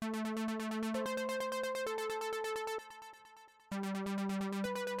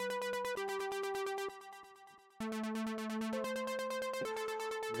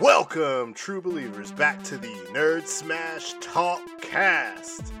Welcome, true believers, back to the Nerd Smash Talk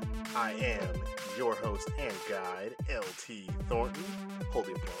Cast. I am your host and guide, L.T. Thornton. Hold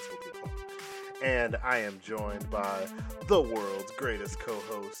the applause, hold the applause. And I am joined by the world's greatest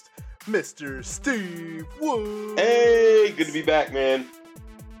co-host, Mr. Steve Woods. Hey, good to be back, man.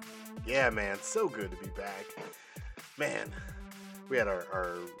 Yeah, man, so good to be back. Man, we had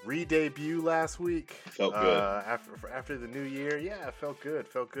our re-debut last week. Felt good. After the new year. Yeah, it felt good.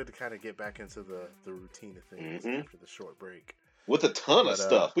 Felt good to kind of get back into the routine of things after the short break. With a ton of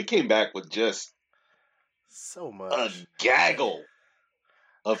stuff. We came back with just so much. A gaggle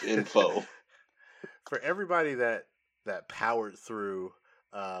of info. For everybody that powered through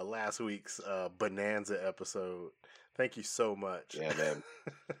last week's Bonanza episode, thank you so much. Yeah, man.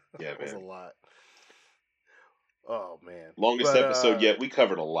 Yeah, That was a lot. Oh, man. Longest episode yet. We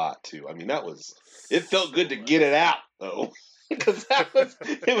covered a lot, too. I mean, it felt good to get it out, though. Because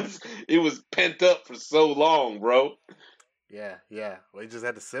it was pent up for so long, bro. Yeah. We just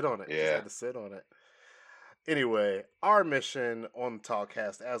had to sit on it. Yeah. Anyway, our mission on the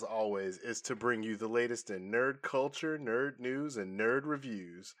Talkcast, as always, is to bring you the latest in nerd culture, nerd news, and nerd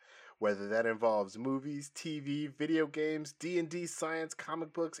reviews. Whether that involves movies, TV, video games, D&D, science,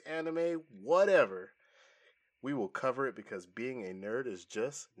 comic books, anime, whatever. We will cover it because being a nerd is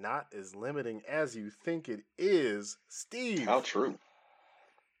just not as limiting as you think it is. Steve. How true.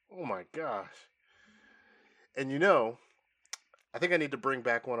 Oh my gosh. And I think I need to bring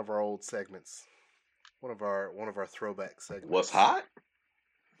back one of our old segments. One of our throwback segments. What's hot?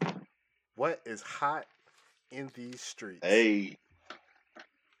 What is hot in these streets? Hey.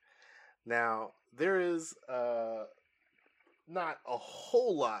 Now, there is not a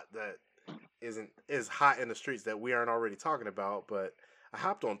whole lot that is hot in the streets that we aren't already talking about, but I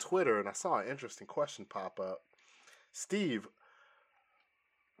hopped on Twitter and I saw an interesting question pop up. Steve,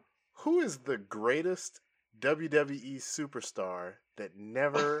 who is the greatest WWE superstar that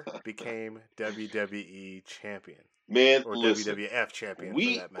never became WWE champion? Man, or listen, WWF champion,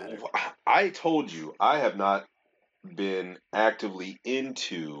 for that matter. I told you, I have not been actively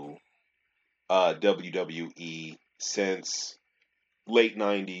into WWE since late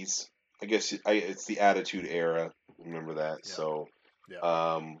 90s. I guess it's the Attitude Era. Remember that? Yeah. So,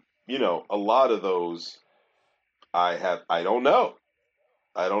 yeah. A lot of those I don't know.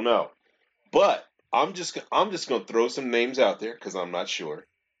 But I'm just going to throw some names out there because I'm not sure.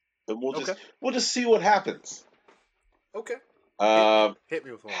 And we'll just see what happens. Okay. Hit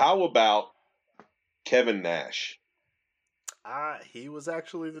me with one. How about Kevin Nash? He was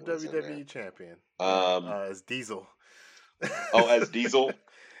actually the WWE champion. As Diesel. As Diesel?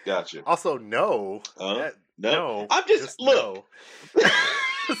 Gotcha. Also, no. No. I'm just look. No.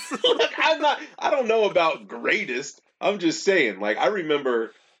 Look, I don't know about greatest. I'm just saying, like, I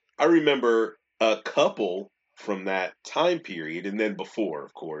remember a couple from that time period, and then before,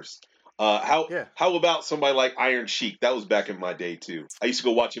 of course. How about somebody like Iron Sheik? That was back in my day too. I used to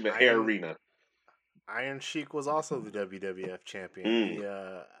go watch him at Hair Arena. Iron Sheik was also the WWF champion.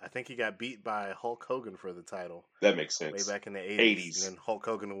 I think he got beat by Hulk Hogan for the title. That makes sense. Way back in the 80s. And then Hulk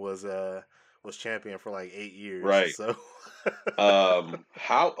Hogan was champion for like 8 years. Right. So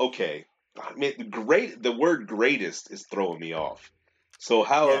okay. I mean, the word greatest is throwing me off. So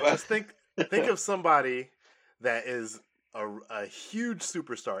just think of somebody that is a huge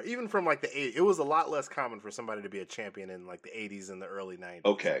superstar. Even from like the 80s. It was a lot less common for somebody to be a champion in like the 80s and the early 90s.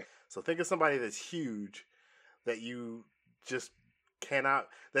 Okay. So think of somebody that's huge that you just cannot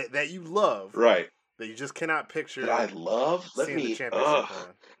that you love. Right. That you just cannot picture. That I love. The championship on.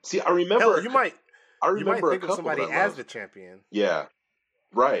 See, I remember. Hell, you might think of somebody as the champion. Yeah.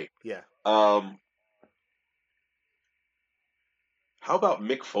 Right. Yeah. How about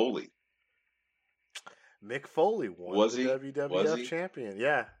Mick Foley? Mick Foley was the WWF champion.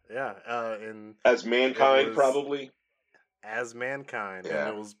 Yeah. And as Mankind, probably. As Mankind, yeah.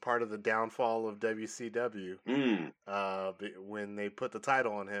 And it was part of the downfall of WCW when they put the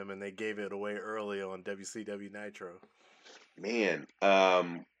title on him and they gave it away early on WCW Nitro. Man,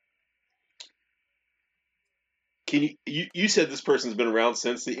 can you said this person's been around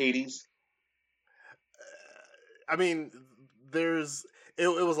since the 80s? I mean, it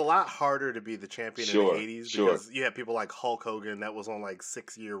was a lot harder to be the champion in the 80s because you had people like Hulk Hogan that was on like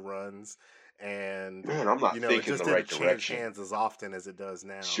 6-year runs. And man, I'm not thinking it just in the right didn't direction. Change hands as often as it does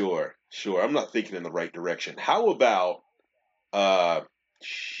now. Sure. I'm not thinking in the right direction. How about what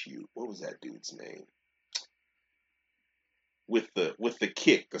was that dude's name? With the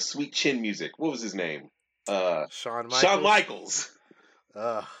kick, the sweet chin music. What was his name? Shawn Michaels. Shawn Michaels.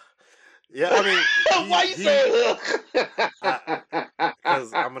 Yeah, I mean, why you say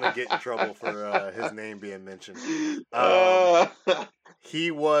because I'm gonna get in trouble for his name being mentioned.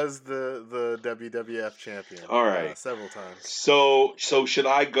 He was the WWF champion. All right, several times. So should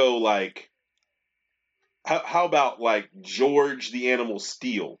I go like? How about like George the Animal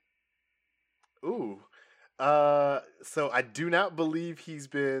Steel? Ooh, so I do not believe he's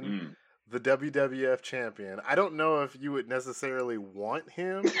been the WWF champion. I don't know if you would necessarily want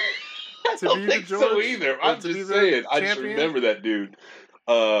him. I don't think so either. I'm just saying. I just remember that dude.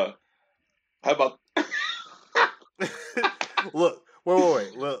 How about? Look,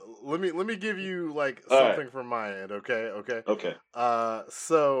 wait. Let me give you like something from my end, okay? Okay.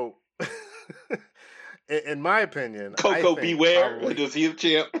 So, in my opinion, Coco Beware, was he the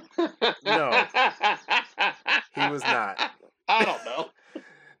champ? No, he was not. I don't know.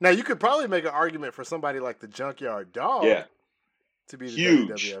 Now you could probably make an argument for somebody like the Junkyard Dog, to be the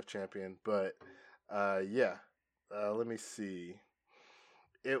WWF champion, but yeah. Let me see.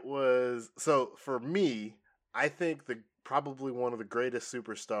 It was for me. I think probably one of the greatest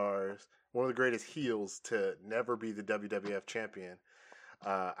superstars, one of the greatest heels to never be the WWF champion.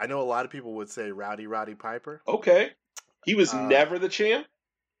 I know a lot of people would say Roddy Piper. Okay. He was never the champ?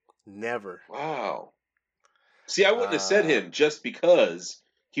 Never. Wow. See, I wouldn't have said him just because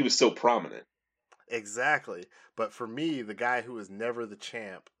he was so prominent. Exactly. But for me, the guy who was never the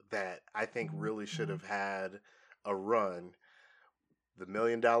champ that I think really should have had a run, the $1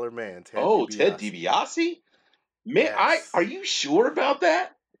 Million Man, Ted DiBiase. Ted DiBiase? Man, yes. Are you sure about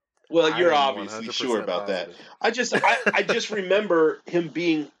that? Well, you're obviously sure about positive. that. I just remember him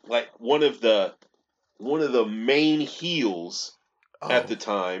being like one of the main heels at the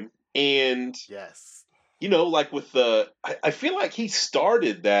time, and yes, like with I feel like he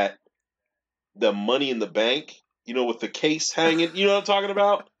started the Money in the Bank, with the case hanging. You know what I'm talking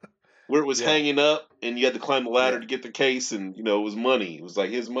about? Where it was hanging up, and you had to climb the ladder to get the case, and it was money. It was like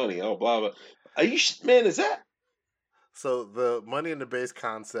his money. Oh, blah blah. Man, is that? So the Money in the Bank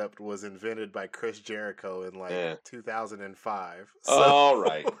concept was invented by Chris Jericho in 2005. So. All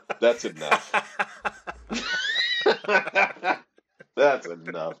right, that's enough. That's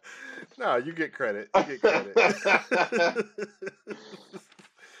enough. No, you get credit.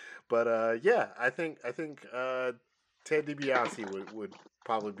 But yeah, I think Ted DiBiase would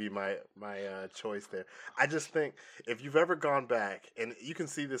probably be my choice there. I just think if you've ever gone back, and you can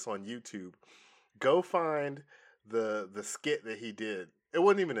see this on YouTube, go find the skit that he did. It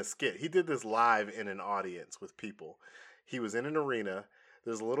wasn't even a skit. He did this live in an audience with people. He was in an arena.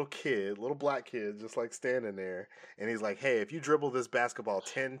 There's a little black kid, just like standing there, and he's like, "Hey, if you dribble this basketball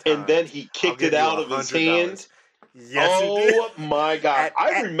 10 times," and then he kicked it out of his hand. Yes, he did. Oh my God!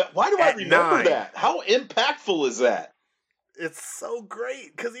 Why do I remember that? How impactful is that? It's so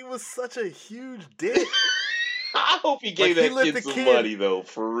great because he was such a huge dick. I hope he gave that kid some money, though.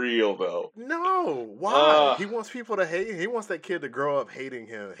 For real, though. No, why? He wants people to hate him. He wants that kid to grow up hating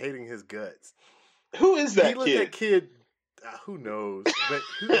him, hating his guts. Who is that kid? He let that kid. Who knows? But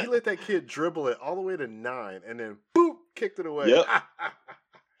he let that kid dribble it all the way to 9, and then boop, kicked it away. Yep.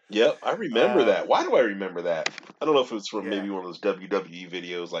 Yep, I remember that. Why do I remember that? I don't know if it was from maybe one of those WWE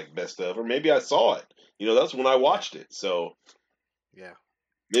videos like Best Of, or maybe I saw it. That's when I watched it. So, yeah.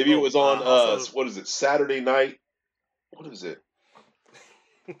 Maybe it was on, what is it, Saturday night? What is it?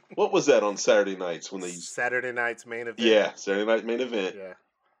 What was that on Saturday nights when they... Saturday Night's Main Event. Yeah, Saturday Night Main Event. Yeah.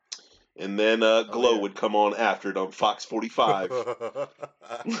 And then Glow would come on after it on Fox 45.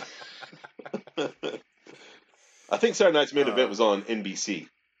 I think Saturday Night's Main Event was on NBC.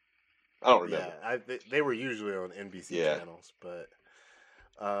 I don't remember. Yeah, they were usually on NBC channels, but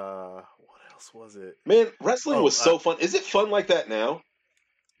what else was it? Man, wrestling was so fun. Is it fun like that now?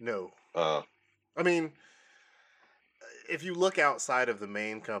 No. I mean, if you look outside of the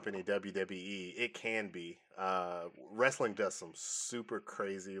main company, WWE, it can be. Wrestling does some super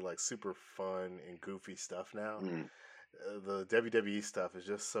crazy, like super fun and goofy stuff now. The WWE stuff is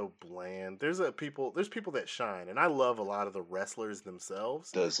just so bland. There's people that shine, and I love a lot of the wrestlers themselves,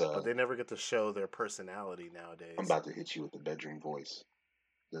 but they never get to show their personality nowadays. I'm about to hit you with the bedroom voice.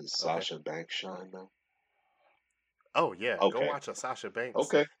 Does Sasha Banks shine though? Oh yeah, Go watch a Sasha Banks.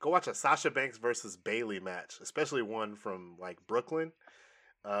 Okay, go watch a Sasha Banks versus Bayley match, especially one from like Brooklyn.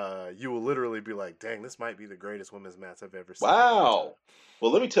 You will literally be like, "Dang, this might be the greatest women's match I've ever seen." Wow.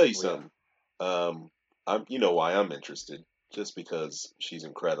 Well, let me tell you something. You know why I'm interested? Just because she's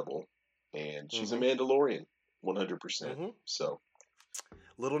incredible, and she's a Mandalorian, 100%. So,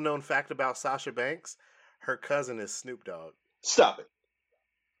 little known fact about Sasha Banks: her cousin is Snoop Dogg. Stop it!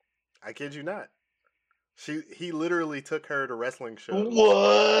 I kid you not. He literally took her to wrestling shows.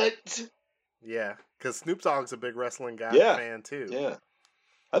 What? Yeah, because Snoop Dogg's a big wrestling fan too. Yeah,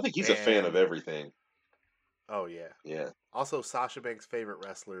 I think he's a fan of everything. Oh yeah, yeah. Also, Sasha Banks' favorite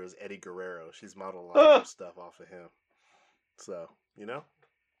wrestler is Eddie Guerrero. She's modeled a lot of her stuff off of him. So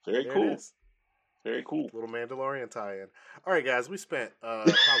very cool. Very cool. Little Mandalorian tie-in. All right, guys, we spent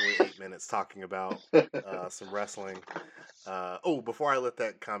probably 8 minutes talking about some wrestling. Before I let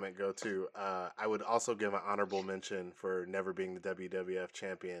that comment go too, I would also give an honorable mention for never being the WWF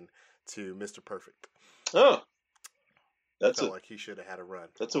champion to Mr. Perfect. Oh, I felt like he should have had a run.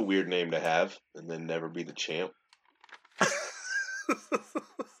 That's a weird name to have, and then never be the champ.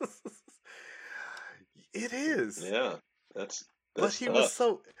 It is. Yeah, that's but he tough. Was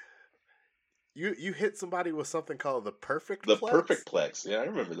so. You hit somebody with something called the perfect plex? Perfect plex. Yeah, I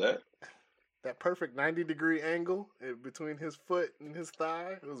remember that. That perfect 90-degree angle between his foot and his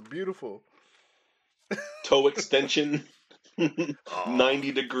thigh. It was beautiful. Toe extension.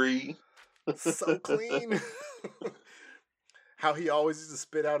 90-degree. So clean. How he always used to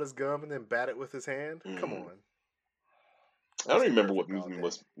spit out his gum and then bat it with his hand. Come on. I don't even remember what movie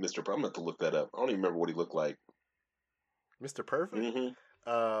was Mr. Perfect. I'm going to have to look that up. I don't even remember what he looked like. Mr. Perfect?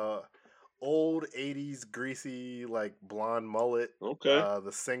 Old 80s greasy like blonde mullet. Okay.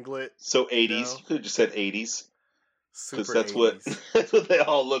 The singlet. So 80s. You could have just said 80s. Super that's 80s. That's what they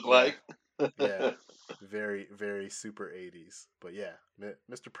all look like. Yeah. Very, very super 80s. But yeah,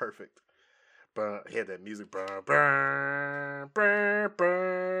 Mr. Perfect. He had that music. How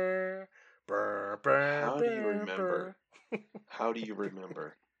do you remember? How do you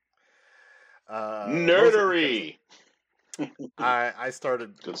remember? Nerdery! I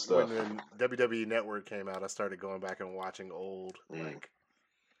started when the WWE Network came out. I started going back and watching old, the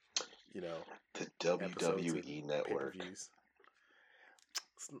WWE Network.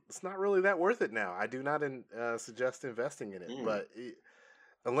 It's not really that worth it now. I do not suggest investing in it, but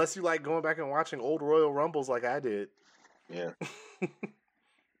unless you like going back and watching old Royal Rumbles like I did, yeah.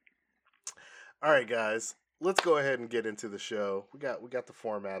 All right, guys, let's go ahead and get into the show. We got the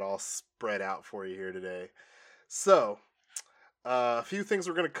format all spread out for you here today. So. A few things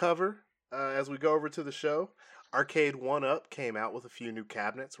we're going to cover as we go over to the show. Arcade 1-Up came out with a few new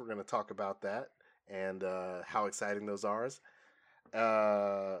cabinets. We're going to talk about that and how exciting those are.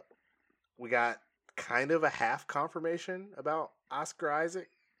 We got kind of a half confirmation about Oscar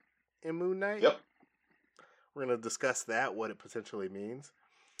Isaac in Moon Knight. Yep. We're going to discuss that, what it potentially means.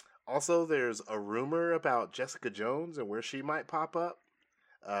 Also, there's a rumor about Jessica Jones and where she might pop up.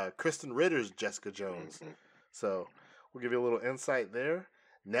 Kristen Ritter's Jessica Jones. Mm-hmm. So... we'll give you a little insight there.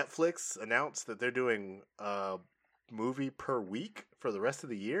 Netflix announced that they're doing a movie per week for the rest of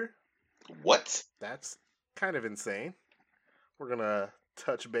the year. What? That's kind of insane. We're going to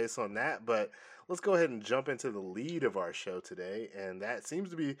touch base on that, but let's go ahead and jump into the lead of our show today. And that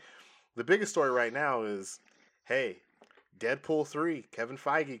seems to be the biggest story right now is, hey, Deadpool 3, Kevin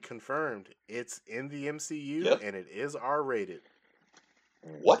Feige confirmed it's in the MCU and it is R-rated.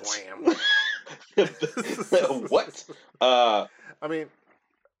 What? Wham. What? I mean,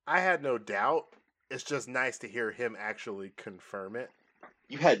 I had no doubt. It's just nice to hear him actually confirm it.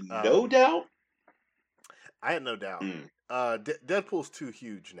 You had no doubt? I had no doubt. Deadpool's too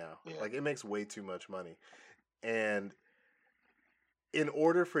huge now. Yeah. Like, it makes way too much money. And in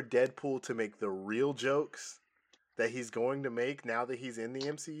order for Deadpool to make the real jokes that he's going to make now that he's in the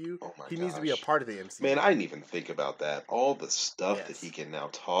MCU, he needs to be a part of the MCU. Man, I didn't even think about that. All the stuff that he can now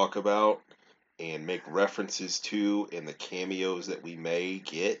talk about and make references to in the cameos that we may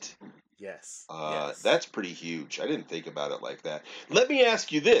get. Yes. That's pretty huge. I didn't think about it like that. Let me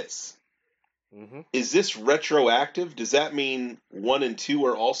ask you this. Mm-hmm. Is this retroactive? Does that mean 1 and 2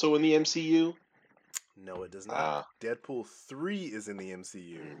 are also in the MCU? No, it does not. Deadpool 3 is in the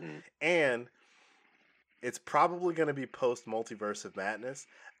MCU. Mm-hmm. And it's probably going to be post-Multiverse of Madness.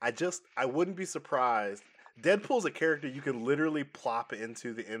 I wouldn't be surprised. Deadpool's a character you can literally plop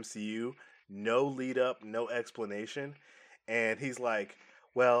into the MCU. No lead up, no explanation. And he's like,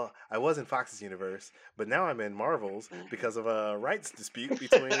 well, I was in Fox's universe, but now I'm in Marvel's because of a rights dispute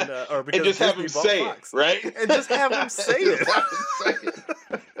between, or because and just have him say Fox. It, right? And just have him say it.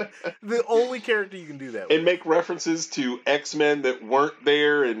 The only character you can do that with. And make references to X-Men that weren't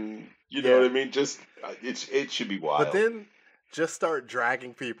there, and you know what I mean? Just it should be wild. But then just start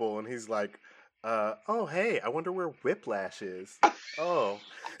dragging people, and he's like, oh, hey, I wonder where Whiplash is. Oh.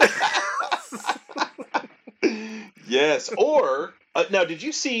 Yes. Or now, did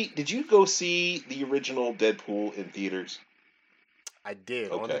you go see the original Deadpool in theaters? I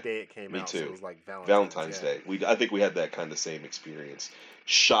did. On the day it came out. Me too. So it was like Valentine's Day. I think we had that kind of same experience.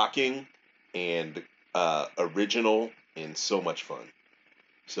 Shocking and original and so much fun.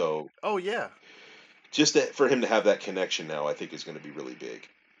 So, oh yeah, just for him to have that connection now, I think is going to be really big.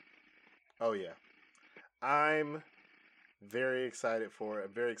 oh yeah. I'm very excited for it.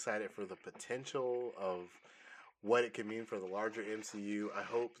 I'm very excited for the potential of what it could mean for the larger MCU. I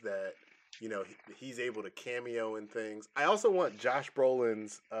hope that he's able to cameo in things. I also want Josh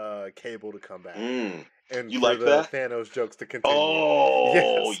Brolin's Cable to come back and You for like the that? Thanos jokes to continue.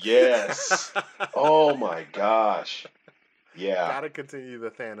 Oh, Yes. yes. Oh my gosh. Yeah. Gotta continue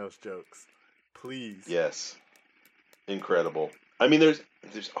the Thanos jokes, please. Yes. Incredible. I mean, there's.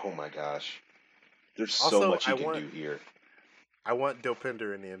 Oh my gosh. There's so Also, much you can do here. I want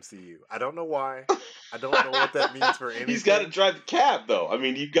Dopinder in the MCU. I don't know why. I don't know what that means for anything. He's got to drive the cab, though. I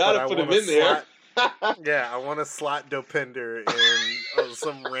mean, you got to put him in there. Yeah, I want to slot Dopinder in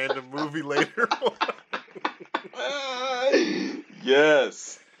some random movie later on.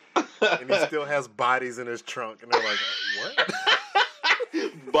 Yes. And he still has bodies in his trunk, and they're like,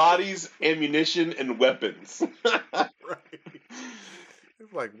 what? Bodies, ammunition, and weapons. Right.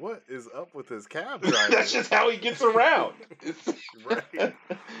 It's like, what is up with this cab driver? That's just how he gets around. Right.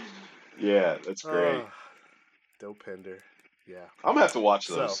 Yeah, that's great. Dopinder. Yeah. I'm gonna have to watch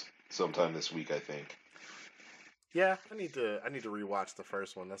those sometime this week, I think. Yeah, I need to rewatch the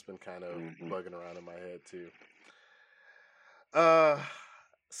first one. That's been kind of bugging around in my head too.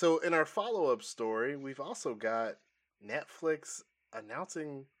 So in our follow-up story, we've also got Netflix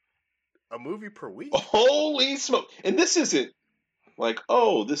announcing a movie per week. Holy smoke. And this isn't like,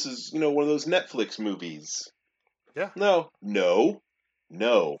 oh, this is, one of those Netflix movies. Yeah. No.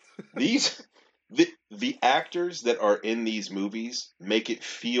 These the actors that are in these movies make it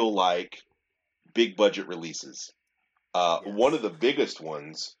feel like big budget releases. Yes. One of the biggest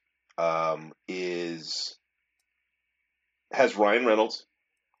ones has Ryan Reynolds,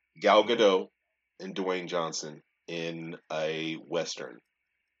 Gal Gadot, and Dwayne Johnson in a Western.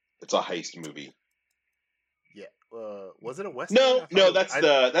 It's a heist movie. Yeah. Was it a Western? No, that's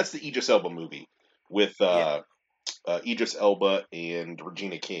the Idris Elba movie with Idris Elba and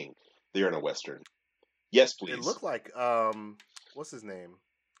Regina King. They're in a Western. Yes, please. It looked like what's his name?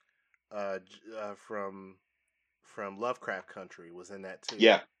 From Lovecraft Country was in that too.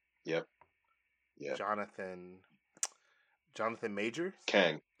 Yeah. Yep. Yeah. Jonathan Majors?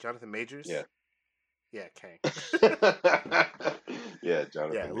 Kang. Jonathan Majors? Yeah. Yeah, Kang. Yeah,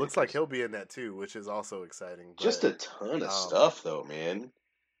 Jonathan. Yeah, it looks like he'll be in that too, which is also exciting. But, just a ton of stuff though, man.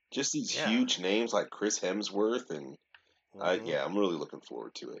 Just these huge names like Chris Hemsworth and I'm really looking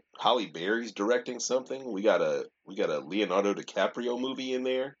forward to it. Halle Berry's directing something. We got a Leonardo DiCaprio movie in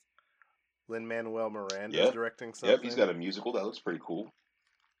there. Lin-Manuel Miranda's directing something. Yep, he's got a musical that looks pretty cool.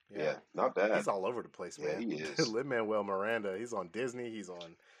 Yeah, not bad. He's all over the place, man. Yeah, he is. Lin-Manuel Miranda, he's on Disney, he's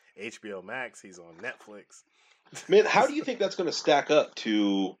on HBO Max, he's on Netflix. Man, how do you think that's going to stack up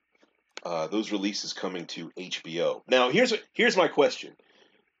to those releases coming to HBO? Now, here's my question.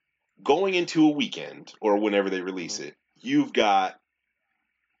 Going into a weekend, or whenever they release it, you've got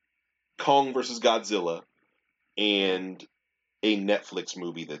Kong versus Godzilla and a Netflix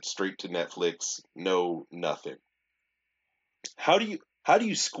movie that's straight to Netflix, no nothing. How do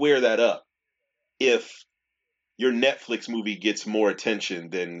you square that up if your Netflix movie gets more attention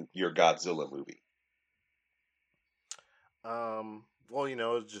than your Godzilla movie? Well,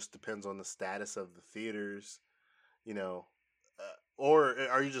 it just depends on the status of the theaters, or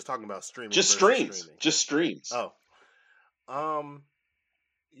are you just talking about streaming? Just streams. Just streams. Oh. I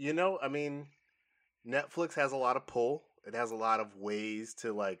mean, Netflix has a lot of pull. It has a lot of ways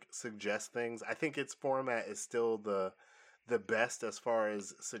to suggest things. I think its format is still the best as far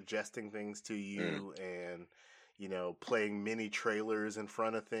as suggesting things to you and playing mini trailers in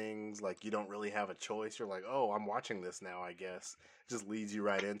front of things. Like, you don't really have a choice. You're like, oh, I'm watching this now, I guess. It just leads you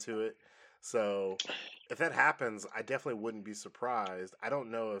right into it. So if that happens, I definitely wouldn't be surprised. I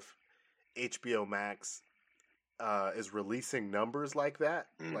don't know if HBO Max is releasing numbers like that,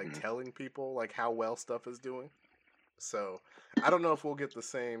 like telling people how well stuff is doing. So I don't know if we'll get the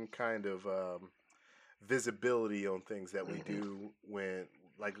same kind of visibility on things that we do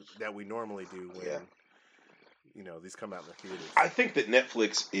that we normally do when these come out in the theaters. I think that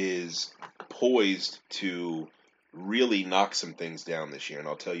Netflix is poised to really knock some things down this year, and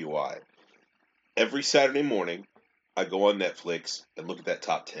I'll tell you why. Every Saturday morning, I go on Netflix and look at that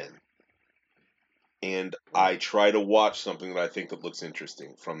top 10. And I try to watch something that I think that looks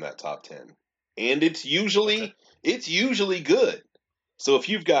interesting from that top 10. And it's usually good. So if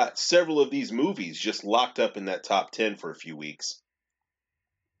you've got several of these movies just locked up in that top 10 for a few weeks,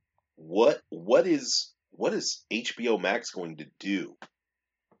 what is HBO Max going to do?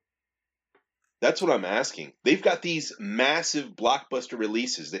 That's what I'm asking. They've got these massive blockbuster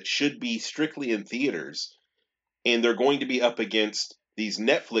releases that should be strictly in theaters, and they're going to be up against these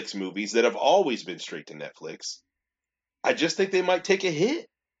Netflix movies that have always been straight to Netflix. I just think they might take a hit.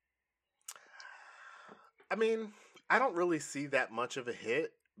 I mean, I don't really see that much of a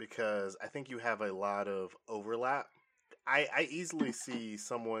hit because I think you have a lot of overlap. I easily see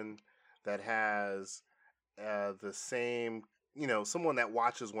someone that has the same, someone that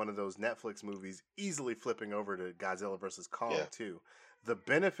watches one of those Netflix movies easily flipping over to Godzilla versus Kong too. The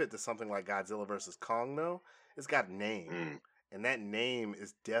benefit to something like Godzilla versus Kong, though, it's got a name, and that name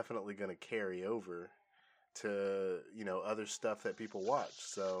is definitely going to carry over to other stuff that people watch.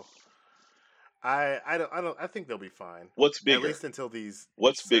 So I think they'll be fine. What's bigger? At least until these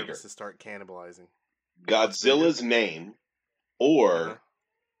What's services bigger? Start cannibalizing. Godzilla's name or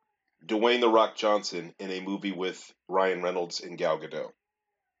Dwayne "The Rock" Johnson in a movie with Ryan Reynolds and Gal Gadot?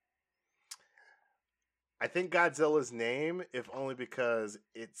 I think Godzilla's name, if only because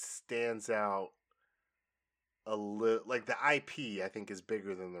it stands out a little. Like the IP, I think is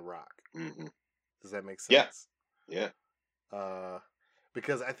bigger than The Rock. Mm-hmm. Does that make sense? Yeah.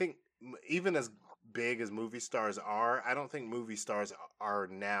 Because I think even as big as movie stars are, I don't think movie stars are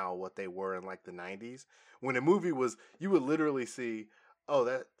now what they were in like the 90s. When a movie was, you would literally see,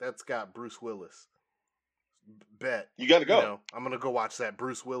 oh, that's got Bruce Willis. Bet. You got to go. I'm going to go watch that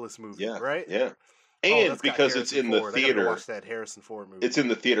Bruce Willis movie, yeah, right? Yeah. And because it's in Ford. the theater. I got to watch that Harrison Ford movie. It's in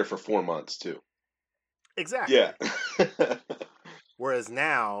the theater for 4 months, too. Exactly. Yeah. Whereas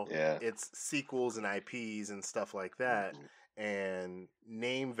now, it's sequels and IPs and stuff like that. Mm-hmm. And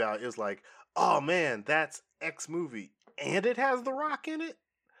name value is like, oh man, that's X movie. And it has The Rock in it?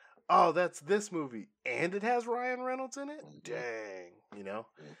 Oh, that's this movie. And it has Ryan Reynolds in it? Mm-hmm. Dang.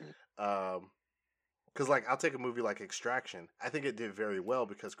 Mm-hmm. Because, like, I'll take a movie like Extraction. I think it did very well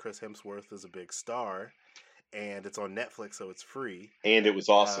because Chris Hemsworth is a big star. And it's on Netflix, so it's free. And it was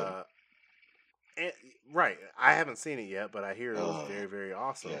awesome. Right. I haven't seen it yet, but I hear it was very, very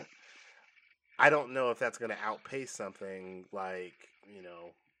awesome. Yeah. I don't know if that's going to outpace something like,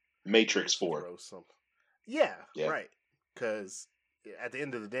 Matrix 4. Yeah, right. Because at the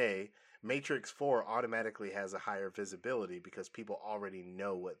end of the day, Matrix 4 automatically has a higher visibility because people already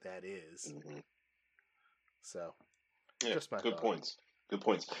know what that is. Mm-hmm. So, just my good thought. points. Good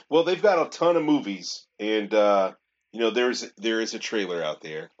points. Well, they've got a ton of movies, and there is a trailer out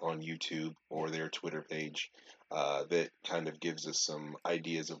there on YouTube or their Twitter page that kind of gives us some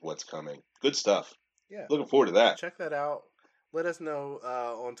ideas of what's coming. Good stuff. Yeah, looking forward to that. Check that out. Let us know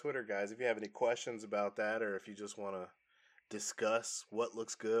on Twitter, guys, if you have any questions about that, or if you just want to discuss what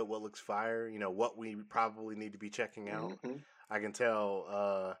looks good, what looks fire. What we probably need to be checking out. Mm-hmm. I can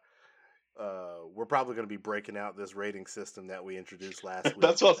tell. We're probably going to be breaking out this rating system that we introduced last week.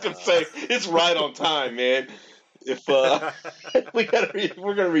 That's what I was going to say. It's right on time, man. If we're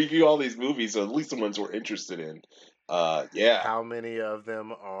going to review all these movies, so at least the ones we're interested in. Yeah. How many of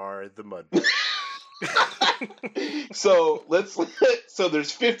them are the mud? So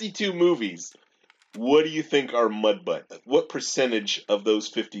there's 52 movies. What do you think are Mudbutt? What percentage of those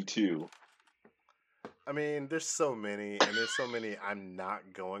 52? I mean, there's so many, and there's so many I'm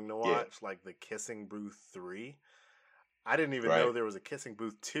not going to watch, like the Kissing Booth 3. I didn't even know there was a Kissing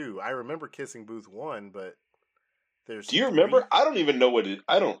Booth 2. I remember Kissing Booth 1, but there's Do you remember? I don't even know what it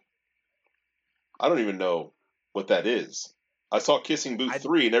I don't even know what that is. I saw Kissing Booth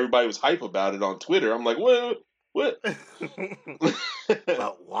 3 and everybody was hype about it on Twitter. I'm like, what? But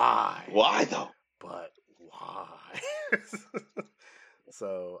why? Why though? But why?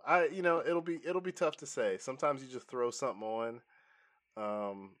 So it'll be tough to say. Sometimes you just throw something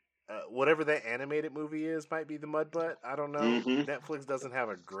on. Whatever that animated movie is might be the Mudbutt. I don't know. Mm-hmm. Netflix doesn't have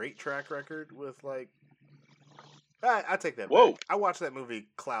a great track record with like. I take that back. I watched that movie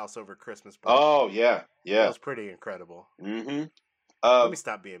Klaus over Christmas break. Oh yeah. That was pretty incredible. Mm-hmm. Let me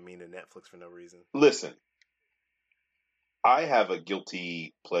stop being mean to Netflix for no reason. Listen, I have a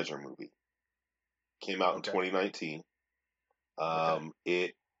guilty pleasure movie. Came out in 2019.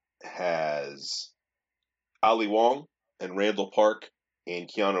 It has Ali Wong and Randall Park and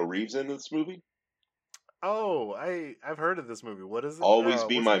Keanu Reeves in this movie. Oh, I've heard of this movie. What is it? Always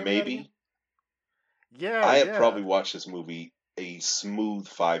Be My Maybe. Yeah, I have probably watched this movie a smooth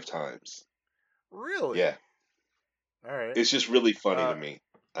 5 times. Really? Yeah. All right. It's just really funny to me.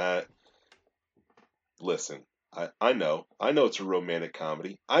 Listen, I know it's a romantic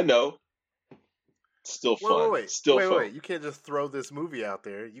comedy. I know. Still fun. Wait. Still fun. Wait. You can't just throw this movie out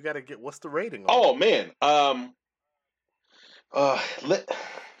there. You got to get. What's the rating on Oh man. I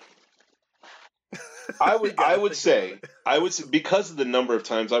would say because of the number of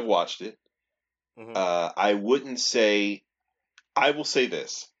times I've watched it, Mm-hmm. I wouldn't say. I will say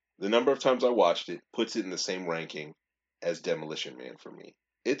this: the number of times I watched it puts it in the same ranking as Demolition Man for me.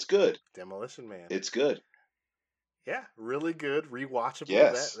 It's good. Demolition Man. It's good. Yeah, really good, rewatchable.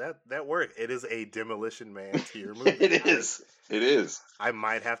 That Yes, that that worked. It is a Demolition Man tier movie. it is. It is. I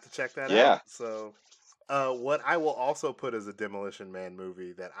might have to check that out. Yeah. So, what I will also put as a Demolition Man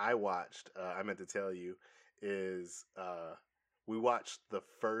movie that I watched, I meant to tell you, is we watched the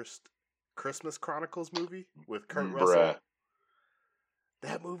first Christmas Chronicles movie with Kurt Russell. Bruh.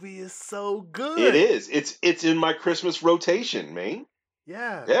 That movie is so It good. is. It's in my Christmas rotation, man.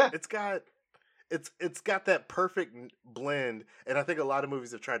 Yeah, Yeah. it's got that perfect blend, and I think a lot of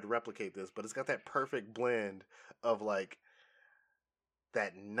movies have tried to replicate this, but it's got that perfect blend of like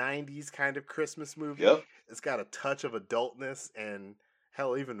that 90s kind of Christmas movie. Yep. It's got a touch of adultness and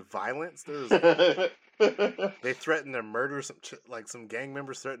hell, even violence. They threatened to murder some gang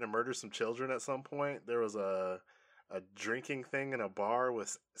members threatened to murder some children at some point. There was a drinking thing in a bar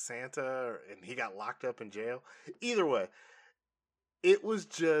with Santa, and he got locked up in jail. Either way, it was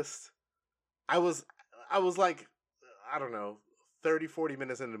just I was like, I don't know, 30, 40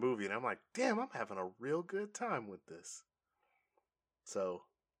 minutes into the movie, and I'm like, damn, I'm having a real good time with this. So,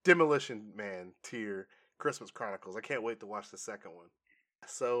 Demolition Man tier, Christmas Chronicles. I can't wait to watch the second one.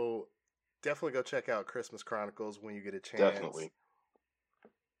 So, definitely go check out Christmas Chronicles when you get a chance. Definitely.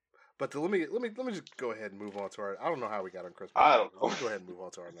 But let me just go ahead and move on to our. I don't know how we got on Christmas. I don't know. Let me go ahead and move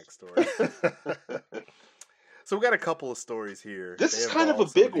on to our next story. So we got a couple of stories here. This is kind of a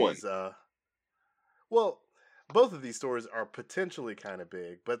big one. Well, both of these stories are potentially kind of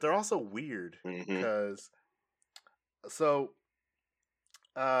big, but they're also weird because. So,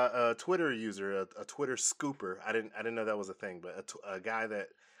 a Twitter user, a Twitter scooper. I didn't know that was a thing, but a guy that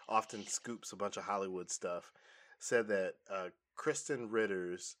often scoops a bunch of Hollywood stuff said that Kristen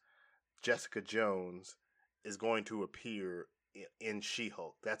Ritter's Jessica Jones is going to appear in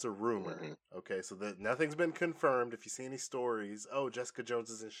She-Hulk. That's a rumor. Mm-hmm. Okay, so nothing's been confirmed. If you see any stories, oh, Jessica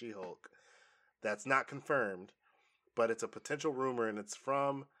Jones is in She-Hulk, that's not confirmed, but it's a potential rumor, and it's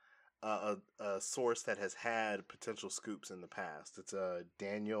from a source that has had potential scoops in the past. It's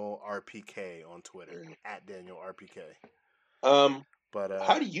Daniel RPK on Twitter, at Daniel RPK. But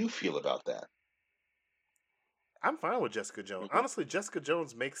how do you feel about that? I'm fine with Jessica Jones. Mm-hmm. Honestly, Jessica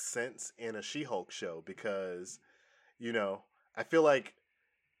Jones makes sense in a She-Hulk show because, I feel like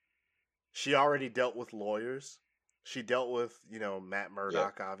she already dealt with lawyers. She dealt with, Matt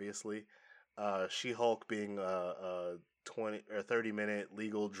Murdock, obviously. She-Hulk being a 20 or 30-minute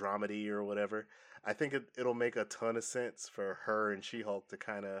legal dramedy or whatever. I think it'll make a ton of sense for her and She-Hulk to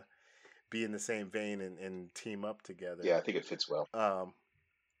kind of be in the same vein and team up together. Yeah, I think it fits well.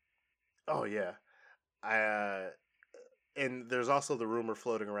 Oh yeah. And there's also the rumor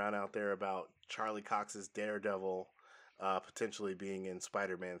floating around out there about Charlie Cox's Daredevil potentially being in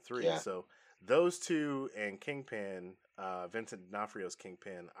Spider-Man 3. Yeah. So those two and Kingpin, Vincent D'Onofrio's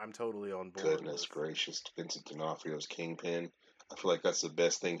Kingpin, I'm totally on board. Goodness gracious, Vincent D'Onofrio's Kingpin. I feel like that's the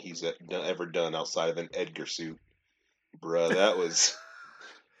best thing he's ever done outside of an Edgar suit. Bruh,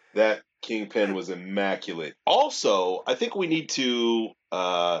 that Kingpin was immaculate. Also, I think we need to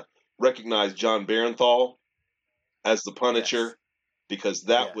recognize John Barenthal as the Punisher, because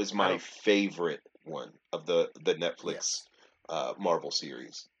that was my favorite one of the Netflix Marvel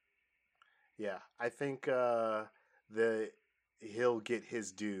series. Yeah, I think he'll get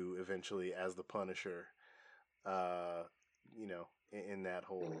his due eventually as the Punisher. In that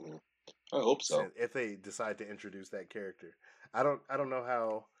whole. Mm-hmm. I hope so. If they decide to introduce that character, I don't know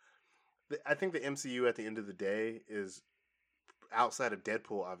how. I think the MCU at the end of the day is, outside of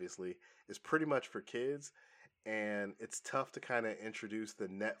Deadpool, obviously, is pretty much for kids, and it's tough to kind of introduce the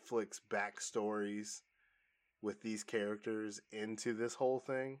Netflix backstories with these characters into this whole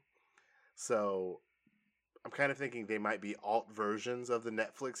thing. So I'm kind of thinking they might be alt versions of the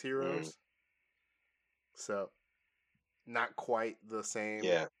Netflix heroes. Mm. So not quite the same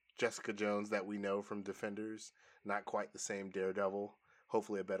Jessica Jones that we know from Defenders. Not quite the same Daredevil.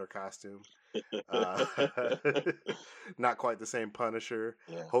 Hopefully a better costume. Not quite the same Punisher.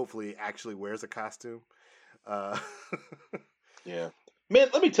 Yeah. Hopefully actually wears a costume. Yeah. Man,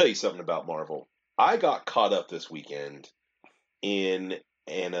 let me tell you something about Marvel. I got caught up this weekend in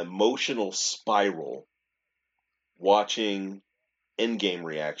an emotional spiral watching Endgame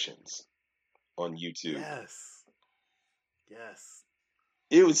reactions on YouTube. Yes.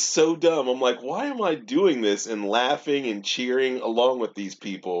 It was so dumb. I'm like, why am I doing this and laughing and cheering along with these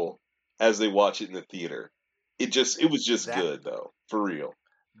people as they watch it in the theater? It was just good though, for real.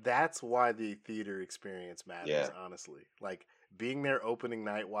 That's why the theater experience matters, honestly. Like, being there opening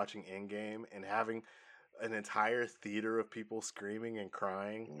night watching Endgame and having an entire theater of people screaming and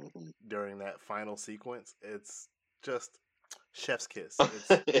crying during that final sequence, it's just chef's kiss.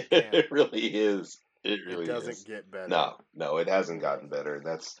 It really is. It really doesn't is. get better. No, it hasn't gotten better, and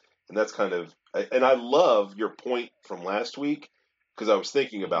that's kind of, and I love your point from last week because I was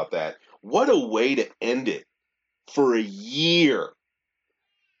thinking about that. What a way to end it for a year,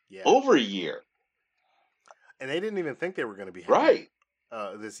 over a year, and they didn't even think they were going to be right.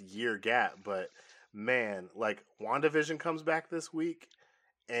 This year gap, but man, like WandaVision comes back this week,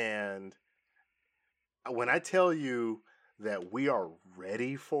 and when I tell you that we are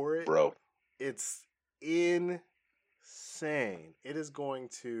ready for it, bro, it's insane. It is going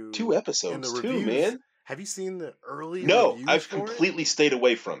to 2 episodes reviews, too, man. Have you seen the early No, reviews? I've completely stayed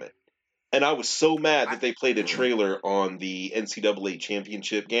away from it, and I was so mad that they played a trailer on the NCAA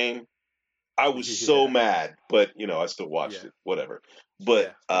championship game. I was so mad, but I still watched it. Whatever.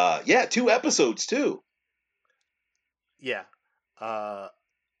 But 2 episodes too. Yeah.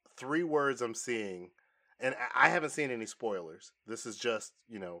 3 words I'm seeing, and I haven't seen any spoilers. This is just,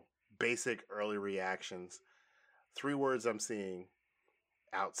 basic early reactions. 3 words I'm seeing: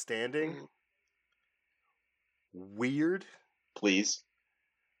 outstanding, weird, please,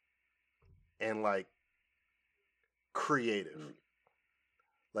 and creative.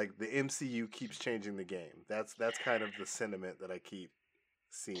 Like the MCU keeps changing the game. That's kind of the sentiment that I keep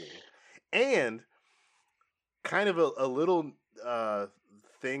seeing. And kind of a little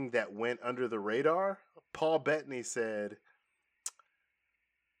thing that went under the radar. Paul Bettany said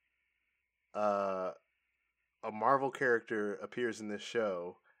a Marvel character appears in this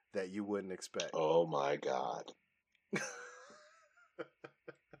show that you wouldn't expect. Oh my God.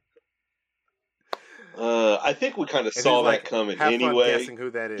 I think we kind of saw that coming anyway. Fun guessing who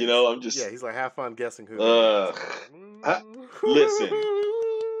that is. I'm just he's like, have fun guessing who that is. Listen,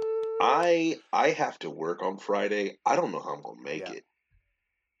 I have to work on Friday. I don't know how I'm gonna make it.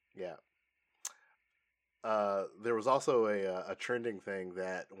 Yeah. There was also a trending thing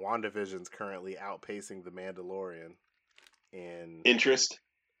that WandaVision's currently outpacing The Mandalorian in interest.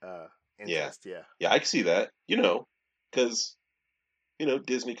 Interest, yeah, I can see that. Because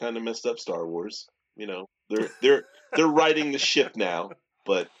Disney kind of messed up Star Wars. They're riding the ship now,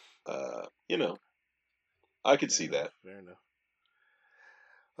 but I could see that. Fair enough.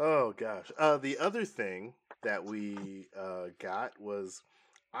 Oh gosh. The other thing that we got was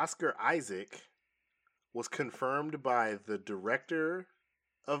Oscar Isaac was confirmed by the director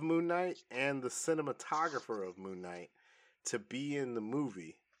of Moon Knight and the cinematographer of Moon Knight to be in the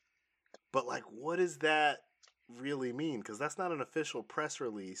movie. But what does that really mean? Because that's not an official press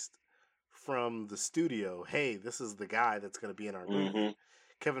release from the studio. Hey, this is the guy that's going to be in our movie.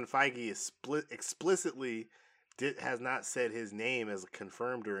 Kevin Feige is explicitly has not said his name as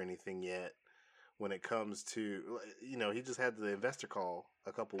confirmed or anything yet. When it comes to, he just had the investor call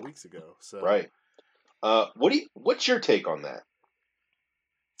a couple weeks ago. So right. What's your take on that?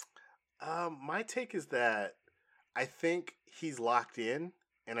 My take is that I think he's locked in,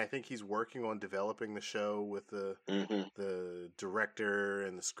 and I think he's working on developing the show with the director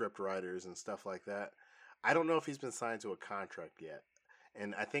and the script writers and stuff like that. I don't know if he's been signed to a contract yet,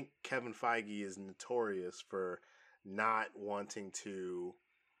 and I think Kevin Feige is notorious for not wanting to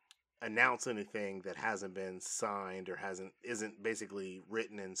announce anything that hasn't been signed or isn't basically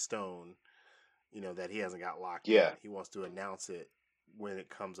written in stone. That he hasn't got locked in. He wants to announce it when it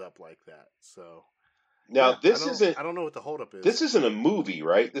comes up like that. So now I don't know what the holdup is. This isn't a movie,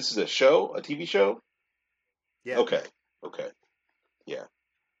 right? This is a show, a TV show. Yeah. Okay. Yeah.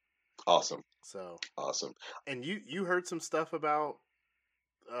 Awesome. So awesome. And you heard some stuff about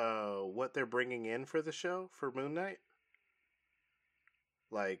what they're bringing in for the show for Moon Knight?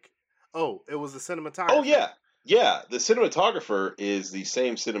 It was the cinematographer. Oh yeah. Yeah, the cinematographer is the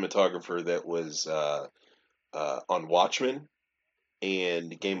same cinematographer that was on Watchmen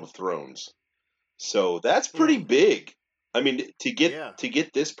and Game of Thrones. So that's pretty big. I mean, to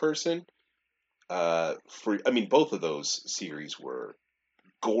get this person, both of those series were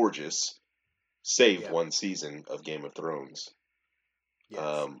gorgeous, save one season of Game of Thrones.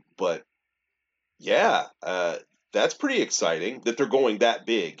 Yes. But yeah, that's pretty exciting that they're going that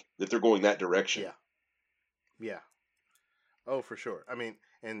big, that they're going that direction. Yeah. Oh, for sure. I mean,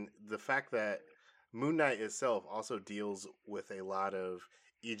 and the fact that Moon Knight itself also deals with a lot of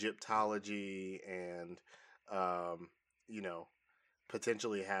Egyptology and,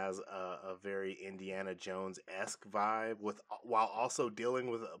 potentially has a very Indiana Jones-esque vibe while also dealing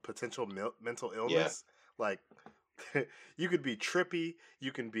with a potential mental illness. Yeah. You could be trippy,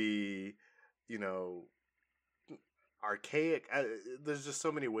 you can be, archaic. There's just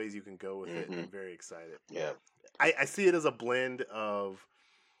so many ways you can go with it. I'm very excited. Yeah, I see it as a blend of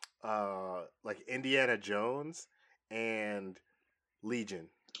like Indiana Jones and Legion.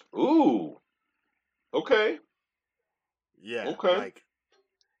 Ooh. Okay. Yeah, Okay. like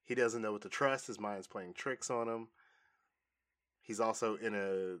he doesn't know what to trust. His mind's playing tricks on him. He's also in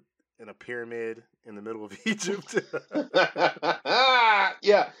a pyramid in the middle of Egypt.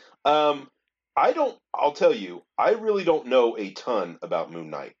 Yeah. I'll tell you, I really don't know a ton about Moon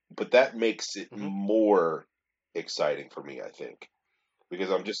Knight, but that makes it more exciting for me, I think, because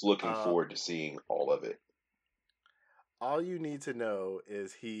I'm just looking forward to seeing all of it. All you need to know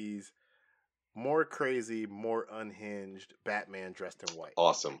is he's more crazy, more unhinged Batman dressed in white.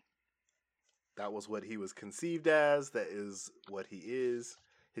 Awesome. That was what he was conceived as. That is what he is.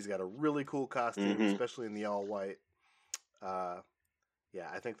 He's got a really cool costume, especially in the all white. Yeah,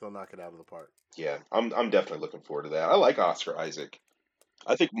 I think they'll knock it out of the park. Yeah, I'm definitely looking forward to that. I like Oscar Isaac.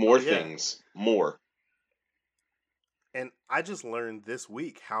 I think more things, more. And I just learned this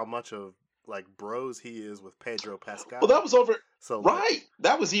week how much of like bros he is with Pedro Pascal. Well, that was over. So right,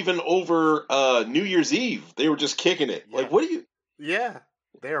 that was even over New Year's Eve. They were just kicking it. Yeah. Like, what do you? Yeah,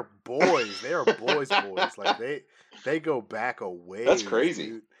 they are boys. They are boys. Like they go back a ways. That's crazy.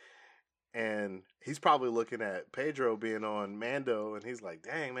 Dude. And he's probably looking at Pedro being on Mando, and he's like,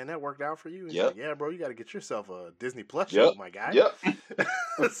 "Dang, man, that worked out for you." He's like, "Yeah, bro, you got to get yourself a Disney Plus show, my guy." Yep.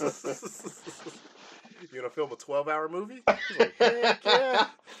 You gonna film a 12-hour movie? He's like, "Heck yeah!"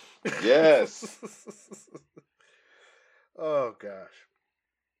 Yes. Oh gosh.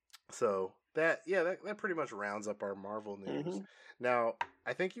 So that pretty much rounds up our Marvel news. Now,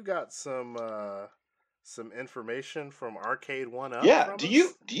 I think you got some information from Arcade 1-Up. Yeah. Do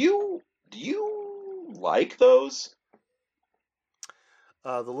you like those?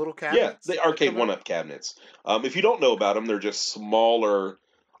 The little cabinets? Yeah, the Arcade 1-Up cabinets. If you don't know about them, they're just smaller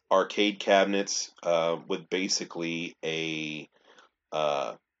arcade cabinets with basically a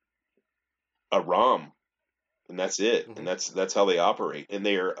ROM, and that's it. And that's how they operate. And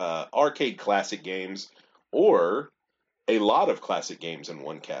they're arcade classic games or a lot of classic games in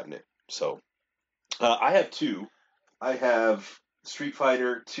one cabinet. So I have two. I have Street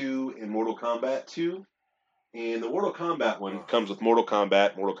Fighter 2 and Mortal Kombat 2. And the Mortal Kombat one comes with Mortal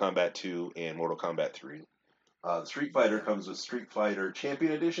Kombat 2, and Mortal Kombat 3. The Street Fighter comes with Street Fighter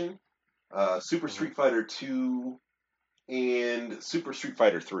Champion Edition, Super Street Fighter 2, and Super Street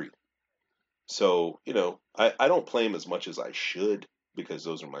Fighter 3. So, I don't play them as much as I should because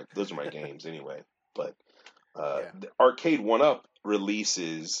those are my games anyway. But the Arcade 1-Up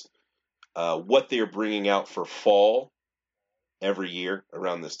releases what they're bringing out for fall every year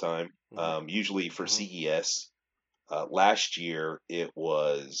around this time, usually for CES. Last year it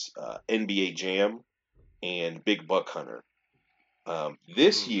was NBA Jam and Big Buck Hunter.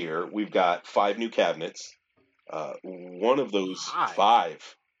 This year we've got 5 new cabinets. One of those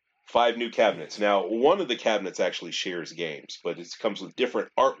five new cabinets. Now, one of the cabinets actually shares games, but it comes with different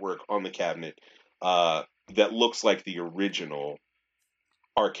artwork on the cabinet that looks like the original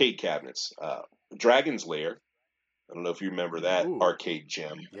arcade cabinets. Dragon's Lair. I don't know if you remember that arcade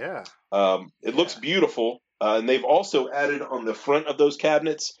gem. Yeah. It looks beautiful. And they've also added on the front of those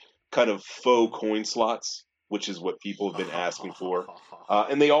cabinets kind of faux coin slots, which is what people have been asking for.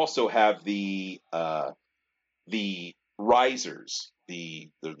 And they also have the risers.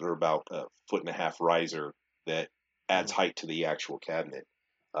 They're about a 1.5 foot riser that adds height to the actual cabinet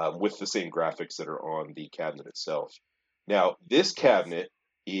with the same graphics that are on the cabinet itself. Now, this cabinet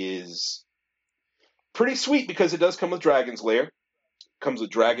is pretty sweet because it does come with Dragon's Lair. Comes with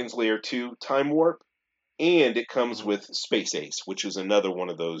Dragon's Lair 2 Time Warp, and it comes with Space Ace, which is another one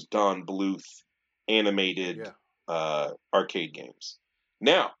of those Don Bluth animated arcade games.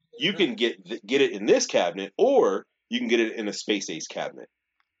 Now, you can get it in this cabinet, or you can get it in a Space Ace cabinet.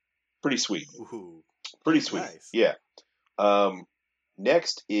 Pretty sweet. Ooh, pretty sweet. Nice. Yeah.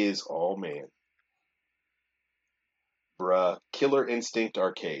 Next is, oh man, bruh, Killer Instinct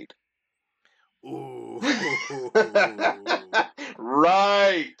Arcade. Ooh.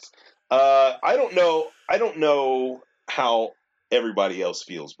 Right. I don't know how everybody else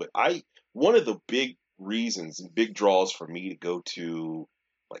feels, but one of the big reasons and big draws for me to go to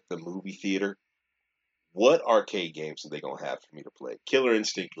like the movie theater, what arcade games are they gonna have for me to play? Killer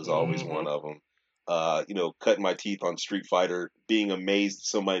Instinct was always one of them. Cutting my teeth on Street Fighter, being amazed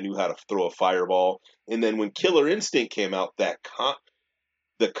somebody knew how to throw a fireball, and then when Killer Instinct came out,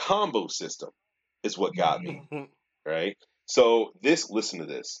 the combo system is what got me, right? So listen to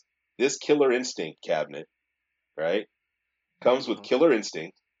this. This Killer Instinct cabinet, right, comes with Killer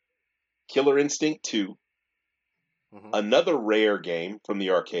Instinct 2, Another rare game from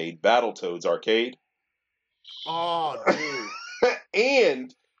the arcade, Battletoads Arcade. Oh, dude.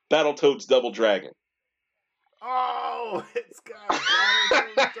 And Battletoads Double Dragon. Oh, it's got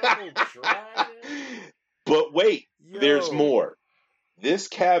Battletoads Double Dragon. But wait, there's more. This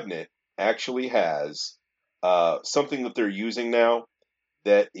cabinet actually has something that they're using now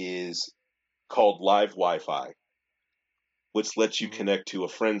that is called Live Wi-Fi, which lets you connect to a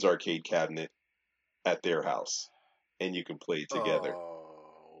friend's arcade cabinet at their house, and you can play together.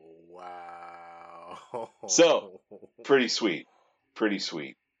 Oh, wow. So, pretty sweet. Pretty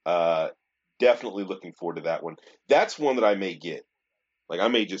sweet. Definitely looking forward to that one. That's one that I may get. Like, I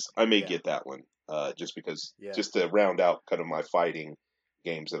may get that one, just because, just to round out kind of my fighting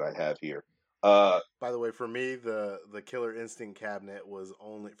games that I have here. By the way, for me, the Killer Instinct cabinet was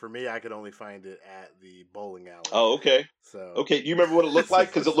only, for me, I could only find it at the bowling alley. Oh, okay. So, okay, do you remember what it looked like?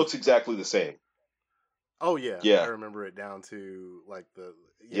 Because it looks exactly the same. Oh, yeah. I remember it down to, like,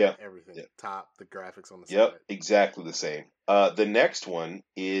 everything. Yeah. Top, the graphics on the side. Yep, exactly the same. The next one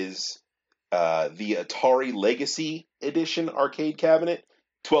is the Atari Legacy Edition arcade cabinet.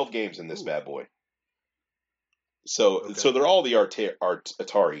 12 games in this bad boy. So they're all the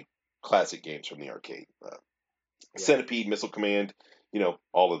Atari classic games from the arcade. Centipede, Missile Command,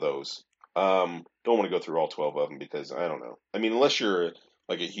 all of those. Don't want to go through all 12 of them because I don't know. I mean, unless you're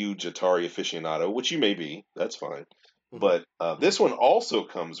like a huge Atari aficionado, which you may be, that's fine. But this one also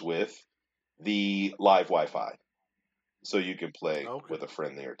comes with the live Wi-Fi, so you can play with a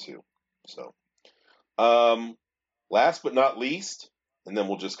friend there too. So, last but not least, and then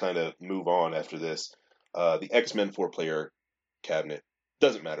we'll just kind of move on after this. The X-Men 4-player cabinet.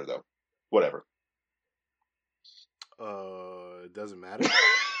 Doesn't matter though. Whatever. It doesn't matter.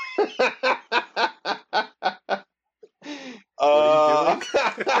 What are you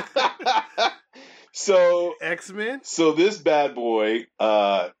doing? So X-Men. So this bad boy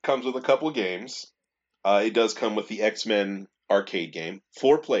comes with a couple of games. It does come with the X-Men arcade game,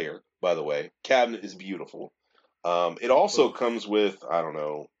 4-player, by the way. Cabinet is beautiful. It also comes with, I don't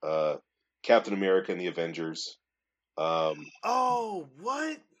know, Captain America and the Avengers. Oh,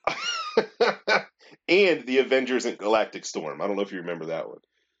 what? And the Avengers and Galactic Storm. I don't know if you remember that one.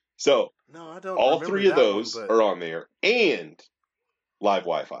 So, no, I don't. All three of those are on there, and live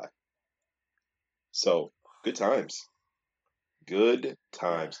Wi-Fi. So, good times. Good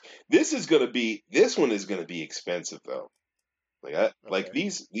times. Yeah. This one is gonna be expensive though. Like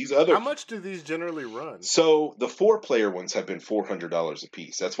these other. How much do these generally run? So the 4-player ones have been $400 a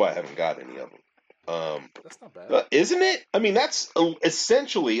piece. That's why I haven't got any of them. That's not bad, isn't it? I mean, that's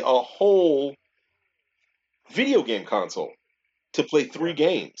essentially a whole video game console to play 3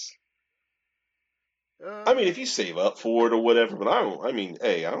 games. I mean, if you save up for it or whatever, but I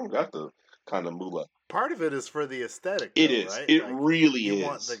don't got the kind of moolah. Part of it is for the aesthetic. It is. Right? It really is. You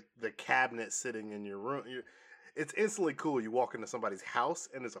want the cabinet sitting in your room. It's instantly cool. You walk into somebody's house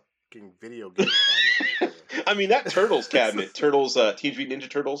and there's a fucking video game cabinet. Right I mean, that Turtles cabinet, Teenage Mutant Ninja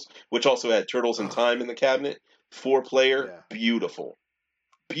Turtles, which also had Turtles in Time in the cabinet, 4-player, beautiful,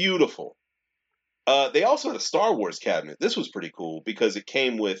 beautiful. They also had a Star Wars cabinet. This was pretty cool because it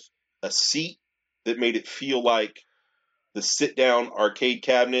came with a seat that made it feel like the sit-down arcade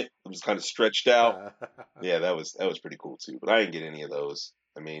cabinet. It was kind of stretched out. Yeah, that was pretty cool too. But I didn't get any of those.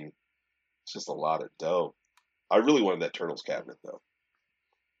 I mean, it's just a lot of dough. I really wanted that Turtles cabinet though.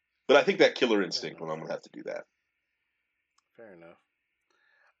 But I think that Killer Instinct one, I'm gonna have to do that. Fair enough.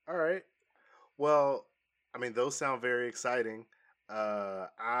 All right. Well, I mean, those sound very exciting.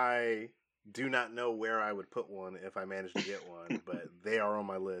 I do not know where I would put one if I managed to get one, but they are on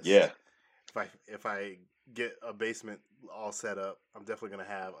my list. Yeah. If I get a basement all set up, I'm definitely going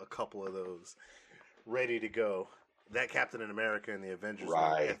to have a couple of those ready to go. That Captain America and the Avengers.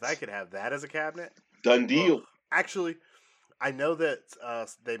 Right. If I could have that as a cabinet. Done deal. Actually, I know that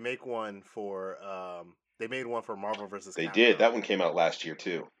they make one for they made one for Marvel vs. They did. That one came out last year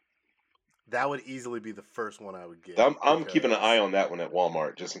too. That would easily be the first one I would get. I'm keeping an eye on that one at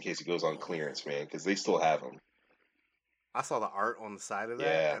Walmart just in case it goes on clearance, man, because they still have them. I saw the art on the side of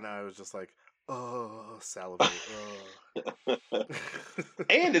that, and I was just like, oh, salivate.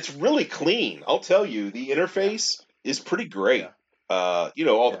 And it's really clean. I'll tell you, the interface is pretty great. Yeah.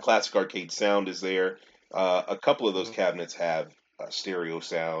 All the classic arcade sound is there. A couple of those cabinets have stereo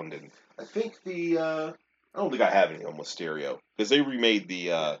sound, and I think I don't think I have any of them with stereo because they remade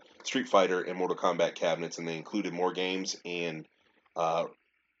the Street Fighter and Mortal Kombat cabinets, and they included more games and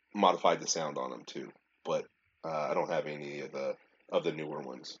modified the sound on them too. But I don't have any of the newer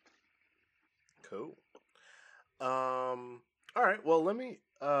ones. Cool. All right. Well, let me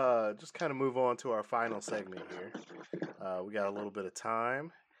just kind of move on to our final segment here. We got a little bit of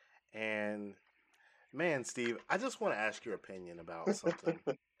time, and man, Steve, I just want to ask your opinion about something.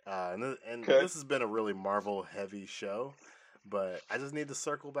 And Okay. this has been a really Marvel heavy show, but I just need to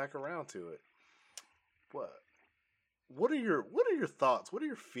circle back around to it. What what are your thoughts? What are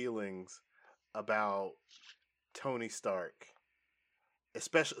your feelings about Tony Stark?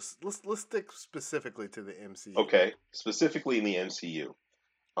 Especially, let's stick specifically to the MCU. Okay, specifically in the MCU.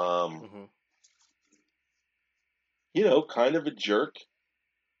 Mm-hmm. Kind of a jerk.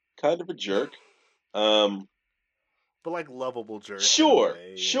 But like lovable jerk. Sure, In a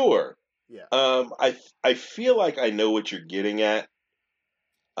way. sure. Yeah. I feel like I know what you're getting at.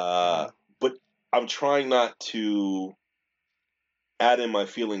 Mm-hmm. But I'm trying not to add in my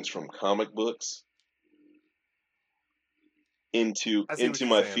feelings from comic books into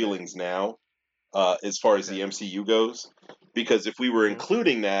my feelings now, as far as the MCU goes. Because if we were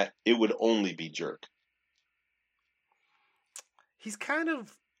including that, it would only be jerk. He's kind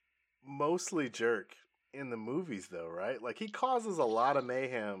of mostly jerk in the movies, though, right? Like he causes a lot of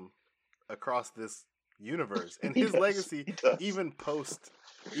mayhem across this universe, and his legacy, even post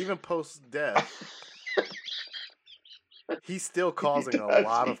death, he's still causing a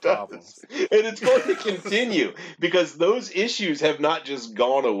lot of problems, and it's going to continue because those issues have not just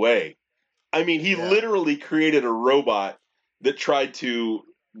gone away. I mean, he literally created a robot that tried to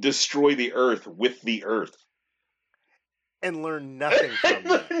destroy the Earth with the Earth. And learn nothing from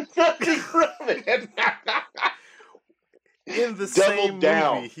it. In the same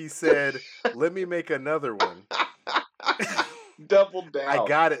movie, he said, "Let me make another one." Double down. I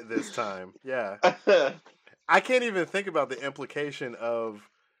got it this time. Yeah. I can't even think about the implication of,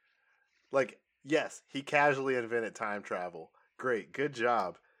 like, yes, he casually invented time travel. Great, good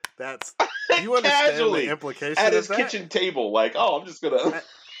job. That's you understand the implication at his of that? Kitchen table. Like, oh, I'm just gonna.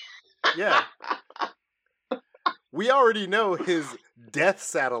 Yeah. We already know his death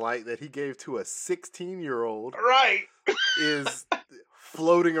satellite that he gave to a 16-year-old right is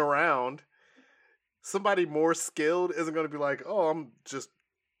floating around. Somebody more skilled isn't going to be like, oh, I'm just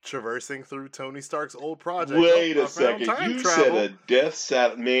traversing through Tony Stark's old project. Wait a second. You said a death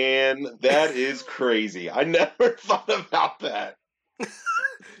satellite. Man, that is crazy. I never thought about that.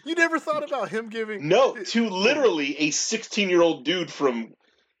 You never thought about him giving... No, to literally a 16-year-old dude from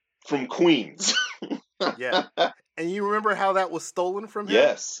Queens. Yeah. And you remember how that was stolen from him?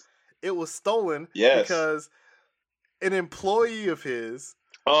 Yes. It was stolen because an employee of his...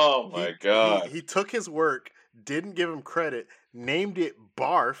 Oh, my God. He took his work, didn't give him credit, named it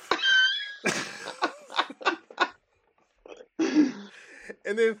Barf, and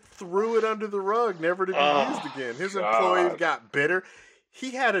then threw it under the rug, never to be used again. His employees got bitter.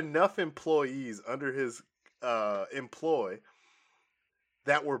 He had enough employees under his employ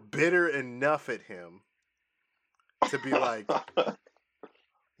that were bitter enough at him to be like,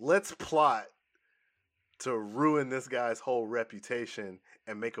 let's plot to ruin this guy's whole reputation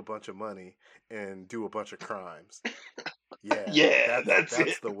and make a bunch of money and do a bunch of crimes. Yeah,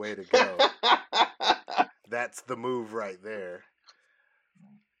 that's the way to go. That's the move right there.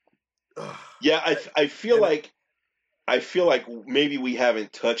 Yeah, I feel like maybe we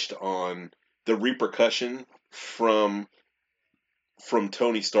haven't touched on the repercussion from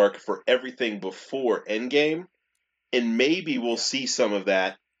Tony Stark for everything before Endgame, and maybe we'll see some of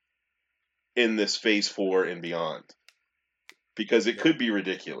that in this Phase 4 and beyond, because it could be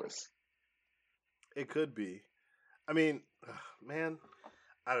ridiculous. It could be. I mean, man,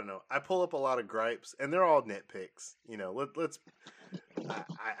 I don't know. I pull up a lot of gripes, and they're all nitpicks. You know, let's.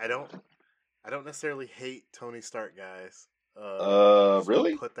 I don't necessarily hate Tony Stark, guys.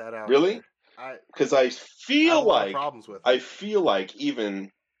 Really? Put that out. Really? Because I feel like problems with it. I feel like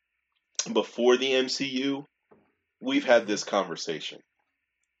even before the MCU, we've had this conversation.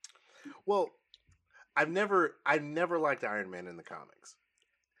 Well, I've never liked Iron Man in the comics.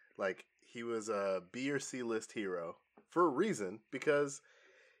 Like, he was a B or C list hero for a reason, because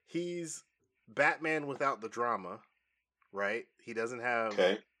he's Batman without the drama, right? He doesn't have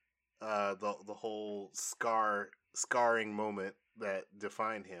the whole scarring moment that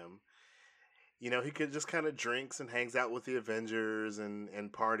defined him. You know, he could just kind of drinks and hangs out with the Avengers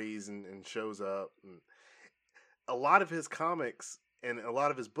and parties and shows up. And a lot of his comics and a lot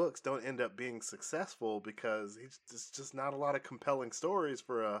of his books don't end up being successful because there's just not a lot of compelling stories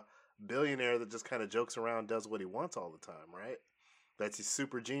for a billionaire that just kind of jokes around, does what he wants all the time, right? That's he's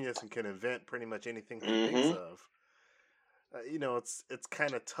super genius and can invent pretty much anything he thinks of. You know, it's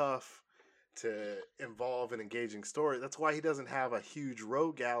kind of tough to involve an engaging story. That's why he doesn't have a huge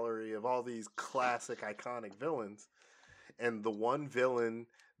rogue gallery of all these classic, iconic villains. and the one villain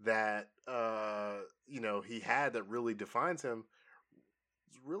that he had that really defines him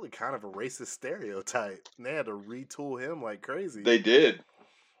is really kind of a racist stereotype. And they had to retool him like crazy. They did.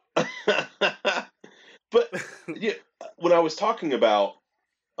 But yeah, when I was talking about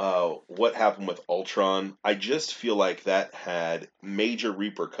what happened with Ultron, I just feel like that had major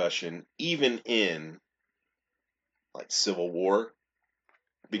repercussion even in like Civil War,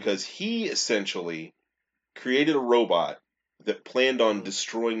 because he essentially created a robot that planned on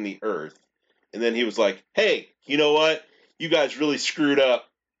destroying the Earth, and then he was like, hey, you know what? You guys really screwed up.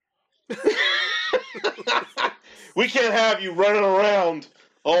 We can't have you running around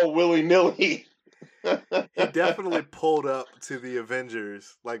all willy-nilly. He definitely pulled up to the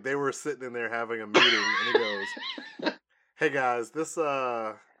Avengers. Like, they were sitting in there having a meeting, and he goes, hey guys, this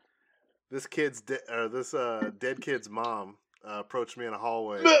dead kid's mom approached me in a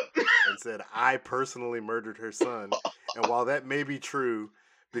hallway and said I personally murdered her son. And while that may be true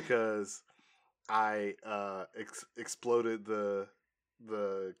because I exploded the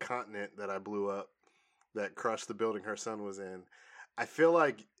continent that I blew up that crushed the building her son was in, I feel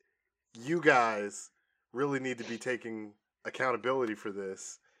like you guys really need to be taking accountability for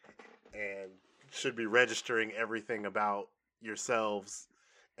this and should be registering everything about yourselves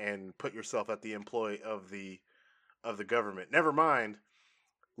and put yourself at the employ of the government. Never mind,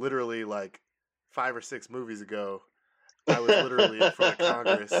 literally like 5 or 6 movies ago, I was literally in front of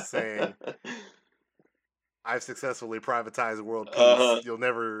Congress saying, I've successfully privatized world peace. You'll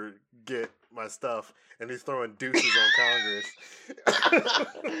never get my stuff. And he's throwing deuces on Congress.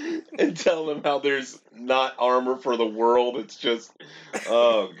 And telling them how there's not armor for the world. It's just,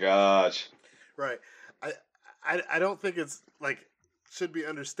 oh gosh. Right. I don't think it's like, should be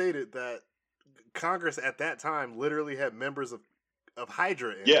understated that Congress at that time literally had members of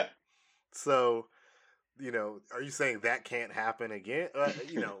Hydra in. Yeah. So, are you saying that can't happen again?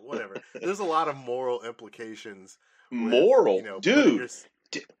 Whatever. There's a lot of moral implications. Dude.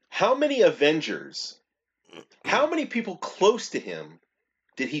 How many Avengers, how many people close to him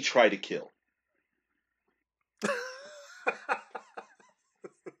did he try to kill?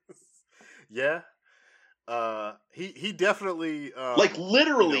 Yeah. He definitely like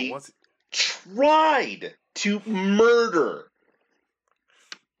literally tried to murder.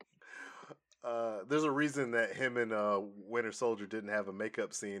 There's a reason that him and Winter Soldier didn't have a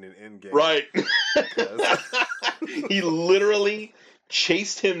makeup scene in Endgame. Right. He literally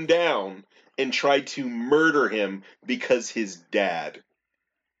chased him down and tried to murder him because his dad.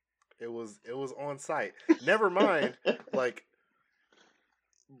 It was on site. Never mind, like,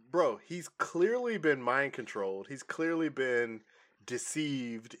 bro, he's clearly been mind controlled. He's clearly been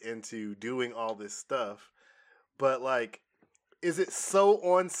deceived into doing all this stuff. But like, is it so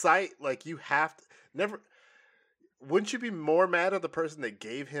on site? Like, you have to never. Wouldn't you be more mad at the person that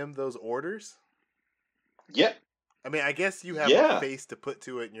gave him those orders? Yeah. I mean, I guess you have a face to put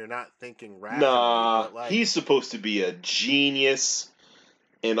to it, and you're not thinking rationally. Nah, but like, he's supposed to be a genius,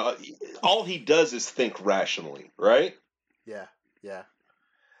 and all he does is think rationally, right? Yeah.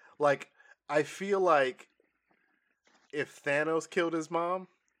 Like, I feel like if Thanos killed his mom,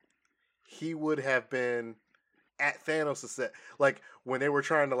 he would have been at Thanos' set. Like, when they were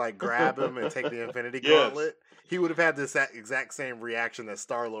trying to, like, grab him and take the Infinity Gauntlet, he would have had this exact same reaction that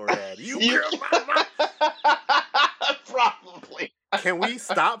Star-Lord had. You killed my mom! Probably. Can we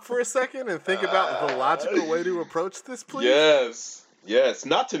stop for a second and think about the logical way to approach this, please? Yes.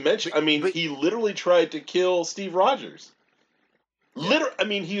 Not to mention, he literally tried to kill Steve Rogers. Yeah.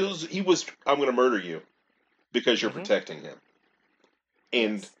 He was. I'm going to murder you because you're protecting him.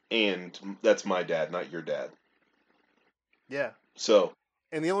 And that's my dad, not your dad. Yeah. So.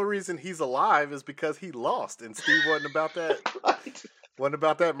 And the only reason he's alive is because he lost, and Steve wasn't about that. Right. Wasn't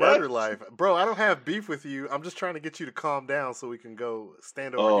about that murder life. Bro, I don't have beef with you. I'm just trying to get you to calm down so we can go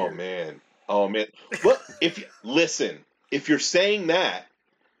stand over here. Oh, man. Well, if you're saying that,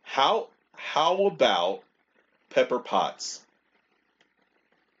 how about Pepper Potts?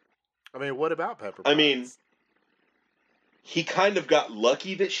 I mean, what about Pepper Potts? He kind of got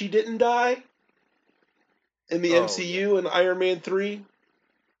lucky that she didn't die in the MCU in Iron Man 3.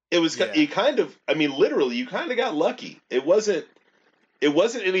 It was you kind of, literally, you kind of got lucky. It wasn't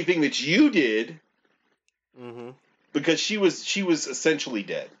anything that you did, because she was essentially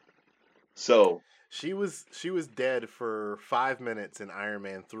dead. So she was dead for 5 minutes in Iron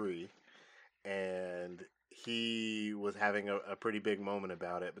Man 3, and he was having a pretty big moment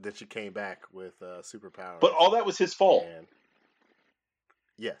about it. But then she came back with superpowers. But all that was his fault. And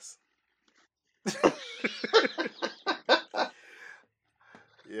yes.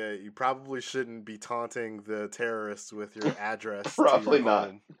 Yeah, you probably shouldn't be taunting the terrorists with your address. Probably to your not.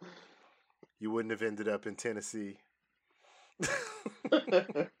 home. You wouldn't have ended up in Tennessee.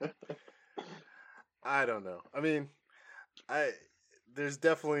 I don't know. I mean, there's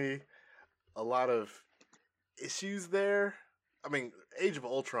definitely a lot of issues there. I mean, Age of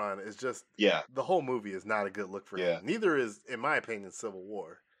Ultron is just the whole movie is not a good look for him. Neither is, in my opinion, Civil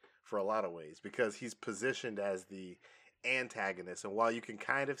War for a lot of ways, because he's positioned as the antagonist, and while you can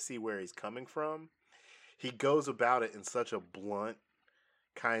kind of see where he's coming from, he goes about it in such a blunt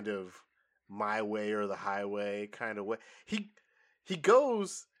kind of my way or the highway kind of way. He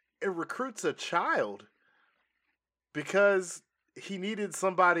goes and recruits a child because he needed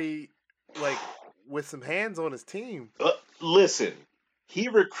somebody like with some hands on his team. Listen, he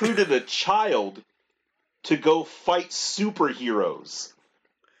recruited a child to go fight superheroes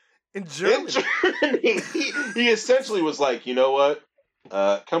in Germany. He essentially was like, you know what?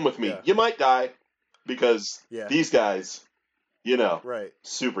 Come with me. Yeah. You might die because these guys,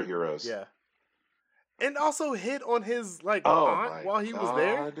 superheroes. Yeah. And also hit on his aunt while he was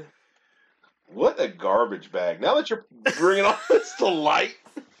there. What a garbage bag! Now that you're bringing all this to light,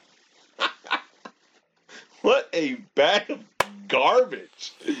 what a bag of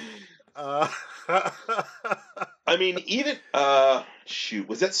garbage! I mean, even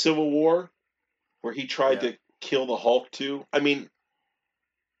was that Civil War where he tried to kill the Hulk too? I mean,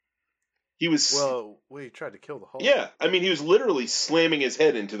 he was he tried to kill the Hulk. Yeah, I mean, he was literally slamming his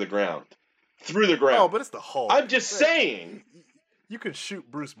head into the ground. Through the ground. Oh, but it's the Hulk. I'm just saying. You can shoot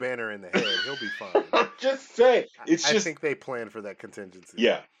Bruce Banner in the head. He'll be fine. I'm just saying. I think they planned for that contingency.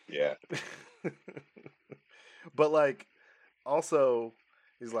 Yeah. But, also,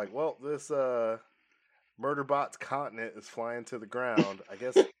 he's like, well, this Murderbot's continent is flying to the ground. I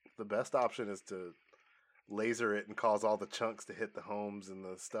guess the best option is to laser it and cause all the chunks to hit the homes and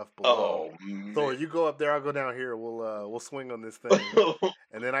the stuff below. Oh, Thor, you go up there, I'll go down here. We'll swing on this thing,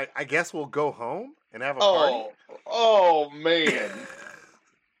 and then I guess we'll go home and have a party. Oh man,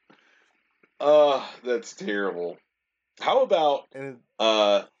 that's terrible. How about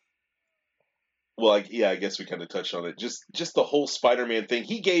I guess we kind of touched on it. Just the whole Spider-Man thing.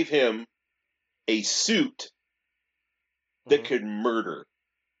 He gave him a suit that could murder.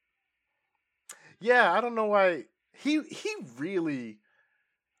 Yeah, I don't know why he really.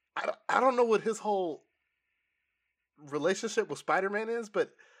 I don't know what his whole relationship with Spider-Man is,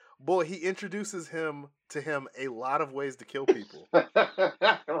 but boy, he introduces him to him a lot of ways to kill people.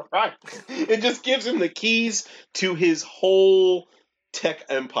 Right. It just gives him the keys to his whole tech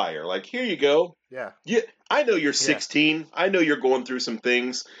empire. Like, here you go. Yeah. I know you're 16. Yeah. I know you're going through some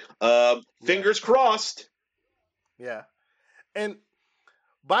things. Fingers crossed. Yeah. And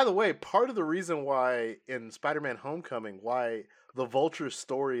by the way, part of the reason why in Spider-Man Homecoming, why the Vulture's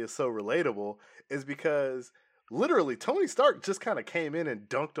story is so relatable is because literally Tony Stark just kind of came in and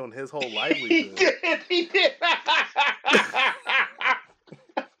dunked on his whole livelihood. He did.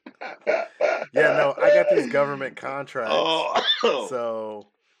 Yeah, no, I got these government contracts. So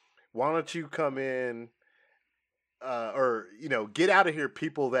why don't you come in or get out of here,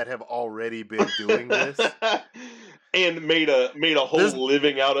 people that have already been doing this. And made a whole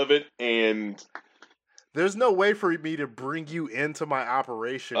living out of it, and there's no way for me to bring you into my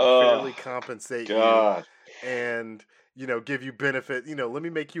operation, fairly compensate you, and give you benefit. Let me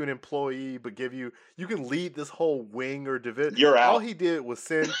make you an employee, but you can lead this whole wing or division. You're out. All he did was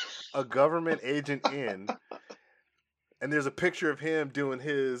send a government agent in, and there's a picture of him doing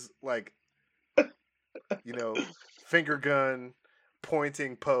his finger gun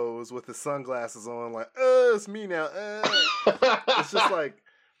pointing pose with his sunglasses on, like, it's me now. It's just like,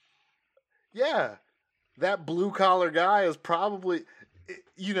 yeah, that blue collar guy is probably,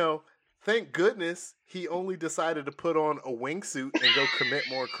 thank goodness he only decided to put on a wingsuit and go commit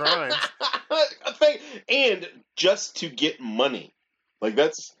more crimes. And just to get money. Like,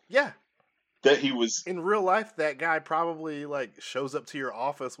 that's... Yeah. That he was... In real life, that guy probably, shows up to your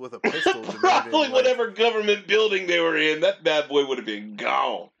office with a pistol. Probably whatever government building they were in, that bad boy would have been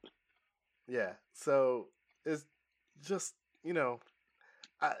gone. Yeah. So, it's just,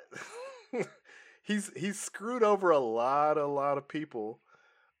 he's screwed over a lot of people.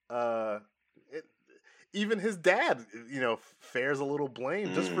 Even his dad, fares a little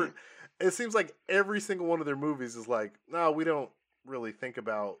blame just for... It seems like every single one of their movies is like, no, we don't really think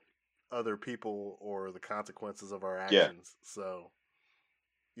about other people or the consequences of our actions. Yeah. So,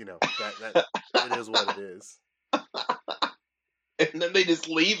 that it is what it is. And then they just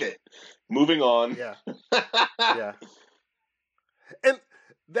leave it. Moving on. Yeah. Yeah. And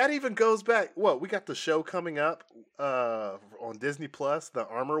that even goes back. We got the show coming up on Disney Plus, the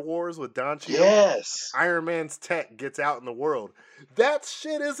Armor Wars with Don Cheadle. Yes. Iron Man's tech gets out in the world. That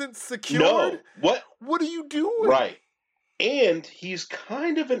shit isn't secured. No. What? What are you doing? Right. And he's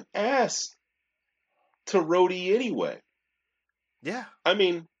kind of an ass to Rhodey anyway. Yeah. I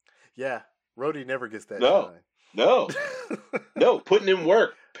mean. Yeah. Rhodey never gets that shine. No. Putting in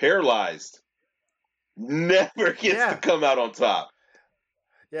work. Paralyzed. Never gets to come out on top.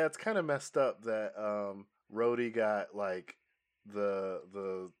 Yeah, it's kind of messed up that Rhodey got like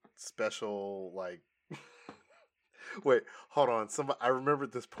the special like. Wait, hold on. I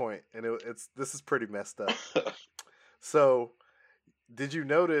remembered this point, and this is pretty messed up. So, did you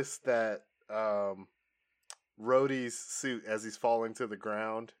notice that Rhodey's suit, as he's falling to the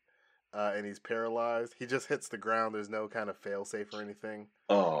ground, and he's paralyzed, he just hits the ground. There's no kind of fail-safe or anything.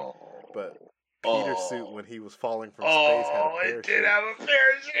 Oh. But Peter's suit, when he was falling from space, had a parachute. It did have a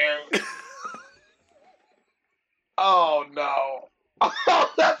parachute. Oh, no.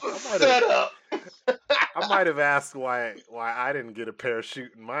 Oh, that's a setup. I might have asked why I didn't get a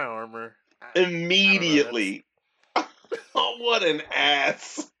parachute in my armor. Immediately. Oh, what an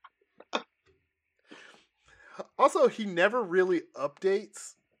ass. Also, he never really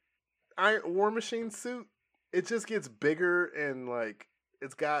updates War Machine's suit. It just gets bigger and, like,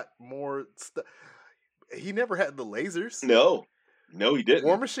 it's got more stuff. He never had the lasers. No, he didn't.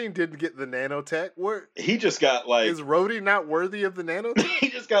 War Machine didn't get the nanotech. He just got, like... Is Rhodey not worthy of the nanotech? He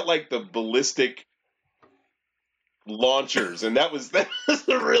just got, like, the ballistic launchers, and that was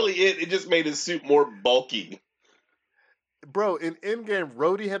really it. It just made his suit more bulky. Bro, in Endgame,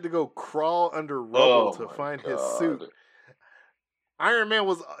 Rhodey had to go crawl under rubble to find his suit. Iron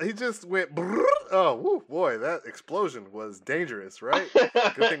Man he just went, brrr. Oh, woo, boy, that explosion was dangerous, right? Good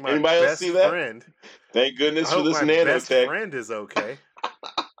thing my best friend. Thank goodness for this nanotech. My best friend is okay.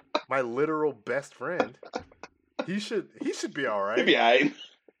 My literal best friend. He should be all right. He'll be all right.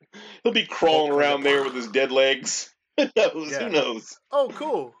 He'll be crawling around there with his dead legs. Who knows? Oh,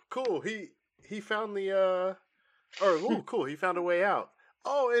 cool. He found the cool. He found a way out.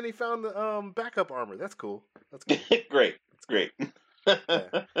 Oh, and he found the backup armor. That's cool. Great. It's great.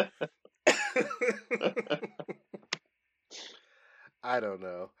 I don't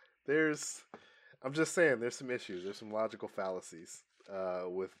know. I'm just saying there's some issues. There's some logical fallacies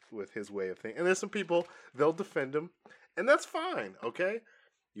with his way of thinking. And there's some people, they'll defend him, and that's fine, okay?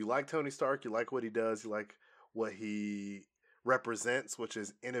 You like Tony Stark, you like what he does, you like what he represents, which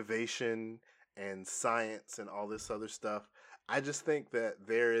is innovation and science and all this other stuff. I just think that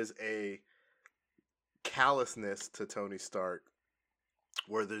there is a callousness to Tony Stark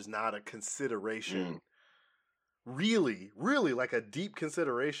where there's not a consideration, really, like a deep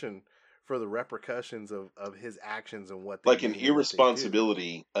consideration for the repercussions of his actions and what they like an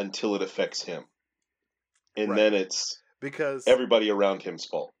irresponsibility until it affects him. And then it's because everybody around him's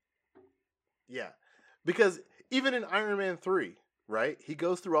fault. Yeah. Because even in Iron Man 3, right? He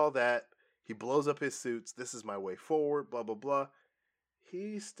goes through all that. He blows up his suits. This is my way forward, blah, blah, blah.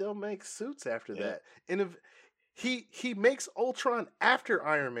 He still makes suits after that. And he makes Ultron after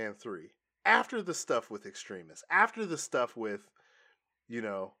Iron Man 3. After the stuff with Extremis. After the stuff with,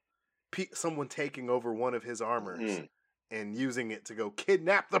 someone taking over one of his armors and using it to go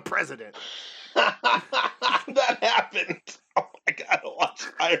kidnap the president. That happened. Oh, I gotta watch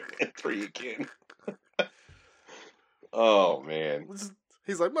Iron Man 3 again. Oh, man.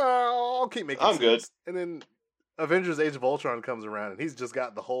 He's like, well, I'll keep making suits. Good. And then Avengers Age of Ultron comes around and he's just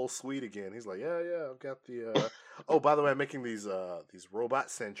got the whole suite again. He's like, yeah, I've got the... Oh, by the way, I'm making these robot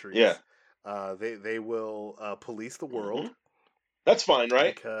sentries. Yeah. They will police the world. Mm-hmm. That's fine,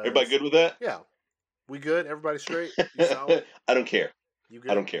 right? Everybody good with that? Yeah. We good? Everybody straight? You solid? I don't care. You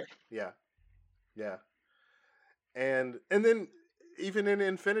good? I don't care. Yeah. And then even in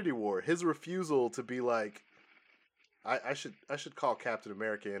Infinity War, his refusal to be like, I should call Captain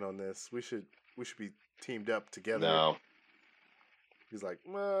America in on this. We should be teamed up together. No. He's like,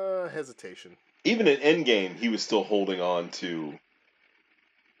 hesitation. Even in Endgame, he was still holding on to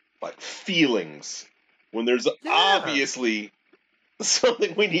like feelings when there's obviously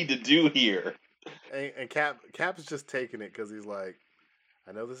something we need to do here. And Cap's just taking it because he's like,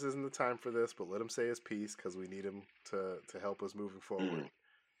 I know this isn't the time for this, but let him say his piece because we need him to help us moving forward.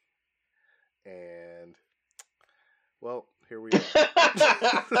 And, well, here we are.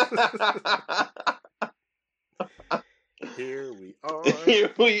 Here we are.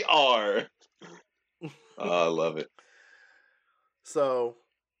 Here we are. Oh, I love it. So,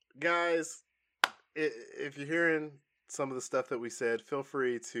 guys, if you're hearing some of the stuff that we said, feel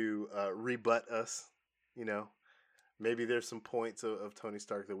free to rebut us, maybe there's some points of Tony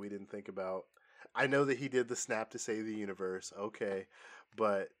Stark that we didn't think about. I know that he did the snap to save the universe, okay,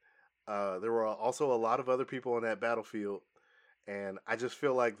 but there were also a lot of other people on that battlefield, and I just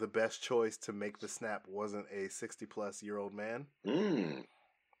feel like the best choice to make the snap wasn't a 60-plus-year-old man.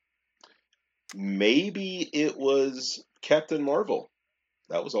 Maybe it was Captain Marvel.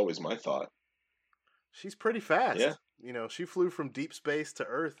 That was always my thought. She's pretty fast. Yeah. You know, she flew from deep space to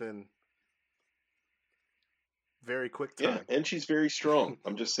Earth in very quick time. Yeah, and she's very strong.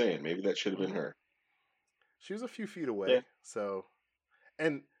 I'm just saying, maybe that should have been her. She was a few feet away, so...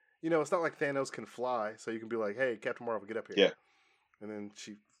 And, you know, it's not like Thanos can fly, so you can be like, hey, Captain Marvel, get up here. Yeah. And then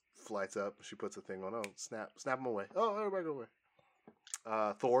she flights up, she puts a thing on, oh, snap him away. Oh, everybody go away.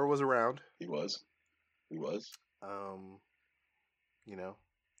 Thor was around. He was. You know,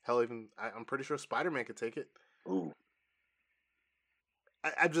 hell, even I'm pretty sure Spider-Man could take it. Ooh.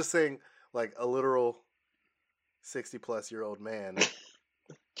 I'm just saying, like, a literal 60-plus-year-old man.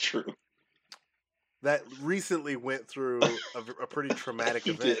 True. That recently went through a pretty traumatic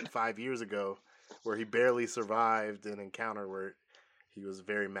event 5 years ago, where he barely survived an encounter where he was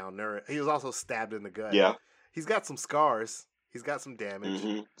very malnourished. He was also stabbed in the gut. Yeah. He's got some scars. He's got some damage.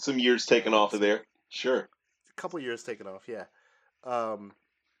 Mm-hmm. Some years taken off of there. Sure. A couple years taken off, yeah.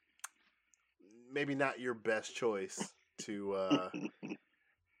 Maybe not your best choice to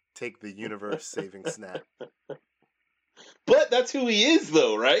take the universe-saving snap. But that's who he is,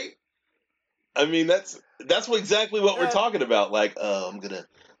 though, right? I mean, that's exactly what we're talking about. Like, oh, I'm gonna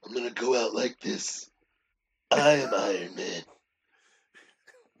go out like this. I am Iron Man.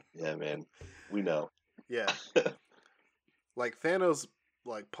 Yeah, man, we know. Yeah, like Thanos,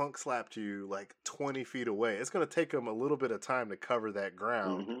 like punk slapped you like 20 feet away. It's gonna take him a little bit of time to cover that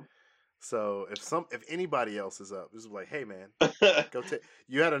ground. Mm-hmm. So if anybody else is up, this is like, hey man, go take.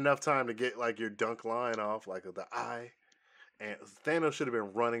 You had enough time to get like your dunk line off, like the eye. And Thanos should have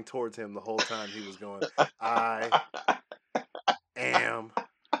been running towards him the whole time he was going, I am.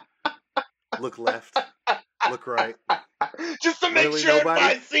 Look left. Look right. Just to make sure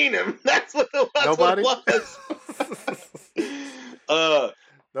everybody's seen him. That's what it was. Nobody? What it was.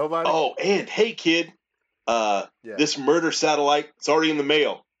 Nobody? Oh, and hey, kid. This murder satellite, it's already in the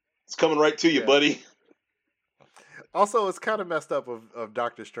mail. It's coming right to you, buddy. Also, it's kind of messed up of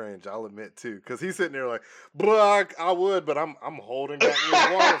Doctor Strange, I'll admit, too. Because he's sitting there like, blah, I would, but I'm holding back this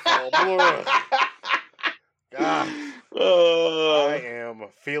waterfall. Blah. God. I am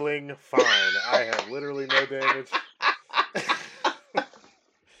feeling fine. I have literally no damage.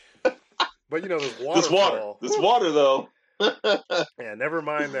 But, you know, this waterfall. This water, though. Yeah, never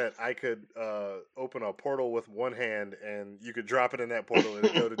mind that I could open a portal with one hand and you could drop it in that portal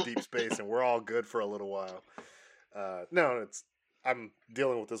and go to deep space and we're all good for a little while. No, I'm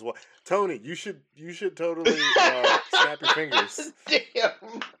dealing with this one. Tony, you should totally snap your fingers.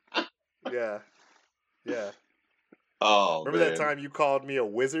 Damn. Yeah. Oh, remember that time you called me a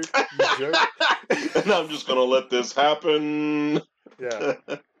wizard? You jerk. And I'm just gonna let this happen. Yeah.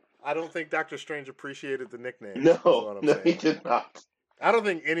 I don't think Doctor Strange appreciated the nickname. No, he did not. I don't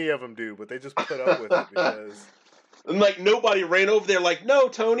think any of them do, but they just put up with it because. And like nobody ran over there like, no,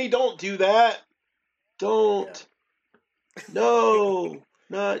 Tony, don't do that. Don't. Yeah. No,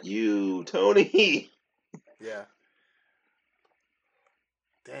 not you, Tony. Yeah.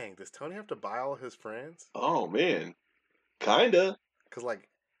 Dang, does Tony have to buy all his friends? Oh, man. Kinda. Because, like,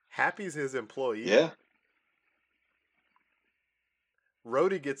 Happy's his employee. Yeah.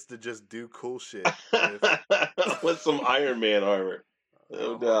 Rhodey gets to just do cool shit. With some Iron Man armor.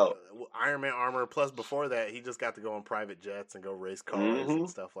 No doubt. Iron Man armor, plus before that, he just got to go on private jets and go race cars and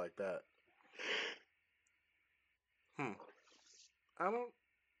stuff like that. I don't.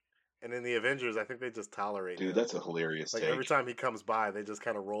 And in the Avengers, I think they just tolerate him. Dude, that's a hilarious Like, take. every time he comes by, they just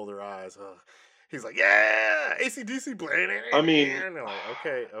kind of roll their eyes. He's like, yeah, AC/DC playing. I mean, and they're like,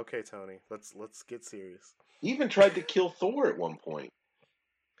 okay, Tony, let's get serious. He even tried to kill Thor at one point.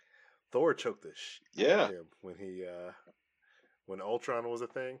 Thor choked the shit out of him when he when Ultron was a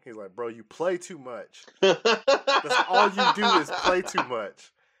thing. He's like, bro, you play too much. That's all you do is play too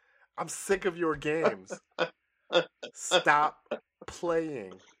much. I'm sick of your games. Stop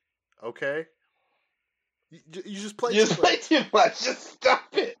playing. Okay? You just play too much. Play too much. Just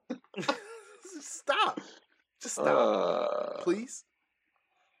stop it. Stop. Just stop. Please.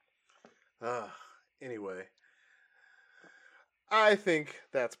 Anyway. I think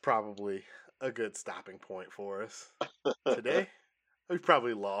that's probably a good stopping point for us today. We've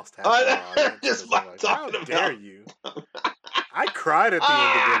probably lost half an hour. Just like, how dare you? I cried at the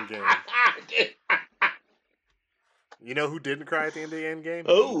end of Endgame. You know who didn't cry at the end of Endgame?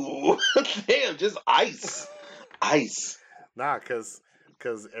 Oh, damn, just ice. Ice. Nah, because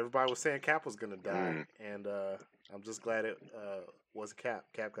everybody was saying Cap was gonna die, and I'm just glad it wasn't Cap.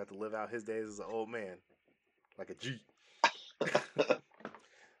 Cap got to live out his days as an old man, like a G.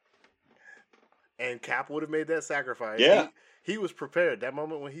 And Cap would have made that sacrifice. Yeah. He was prepared. That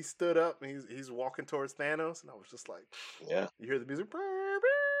moment when he stood up and he's walking towards Thanos, and I was just like, yeah. You hear the music.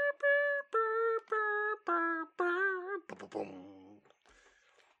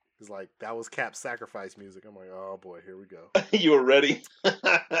 It's like, that was Cap's sacrifice music. I'm like, oh boy, here we go. You were ready?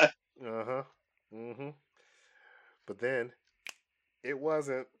 Uh-huh. Mm-hmm. But then, it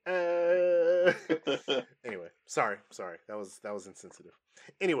wasn't. Anyway, sorry. That was insensitive.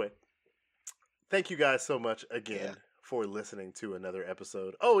 Anyway, thank you guys so much again for listening to another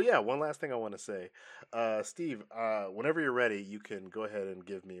episode. Oh yeah, one last thing I want to say. Steve, whenever you're ready, you can go ahead and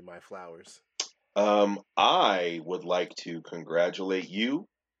give me my flowers. I would like to congratulate you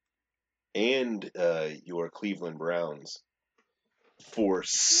and your Cleveland Browns for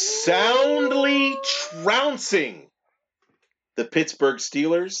soundly trouncing the Pittsburgh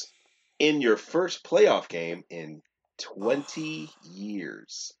Steelers in your first playoff game in 20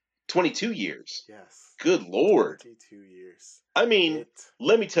 years. 22 years. Yes. Good Lord. 22 years. I mean,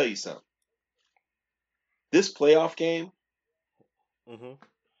 let me tell you something. This playoff game,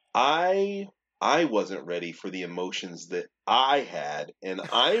 I wasn't ready for the emotions that I had, and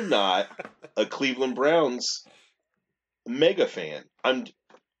I'm not a Cleveland Browns mega fan.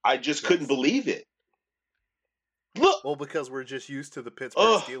 I just couldn't believe it. Look. Well, because we're just used to the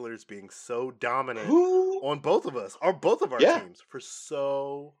Pittsburgh Steelers being so dominant on both of us, or both of our teams, for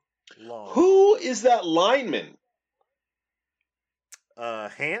so long. Who is that lineman?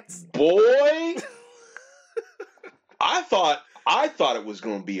 Hance? Boy, I thought it was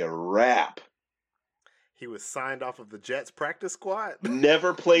going to be a wrap. He was signed off of the Jets practice squad.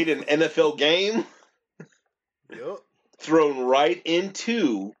 Never played an NFL game. Yep. Thrown right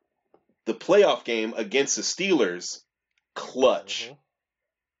into the playoff game against the Steelers. Clutch.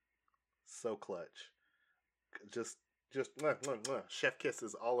 So clutch. Just chef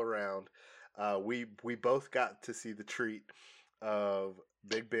kisses all around. We both got to see the treat of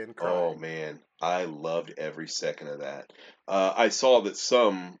Big Ben crying. Oh man, I loved every second of that. I saw that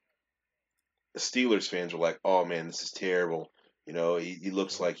some Steelers fans were like, "Oh man, this is terrible." You know, he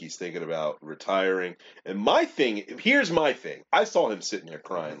looks like he's thinking about retiring. And here's my thing. I saw him sitting there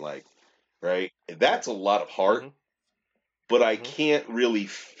crying, like, right? That's a lot of heart, but I can't really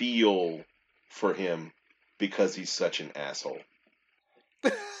feel for him because he's such an asshole.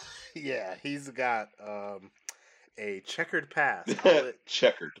 Yeah, he's got a checkered past.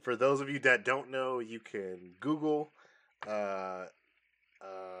 Checkered. For those of you that don't know, you can Google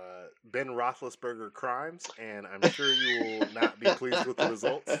Ben Roethlisberger crimes, and I'm sure you will not be pleased with the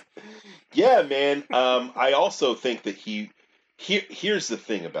results. Yeah, man. I also think that here's the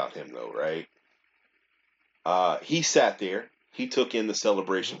thing about him, though, right? He sat there. He took in the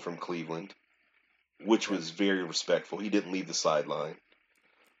celebration from Cleveland, which was very respectful. He didn't leave the sideline.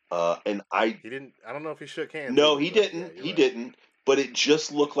 He didn't. I don't know if he shook hands. No, he didn't. Yeah, he didn't. But it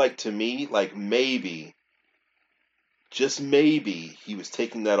just looked like to me, like maybe, just maybe, he was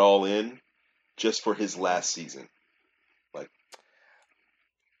taking that all in just for his last season. Like,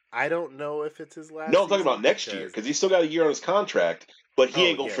 I don't know if it's his last. No, I'm talking about next year because he's still got a year on his contract. But he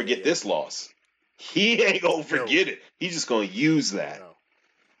ain't gonna forget this loss. He ain't gonna forget it. He's just gonna use that.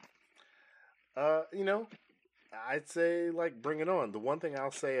 You know, I'd say, like, bring it on. The one thing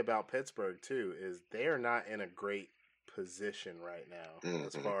I'll say about Pittsburgh too is they are not in a great position right now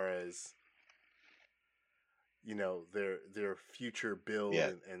as far as, you know, their future build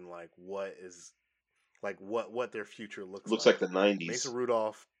and like what is, like what their future looks like the 90s. Mason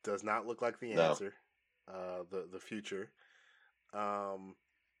Rudolph does not look like the answer. The future.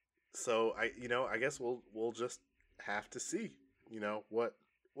 So I guess we'll just have to see, you know, what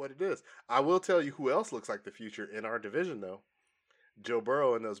it is. I will tell you who else looks like the future in our division, though. Joe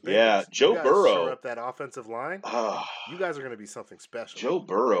Burrow and those Bengals. Yeah, Joe Burrow. Shore up that offensive line. You guys are going to be something special. Joe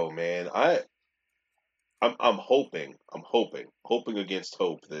Burrow, man. I'm hoping against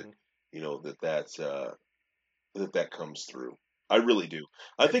hope that you know that comes through. I really do.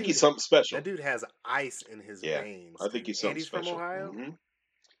 I think he's something special. That dude has ice in his veins. I think he's something he's special. From Ohio.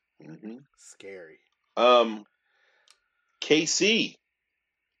 Scary. KC.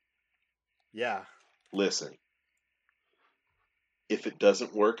 Yeah. Listen. If it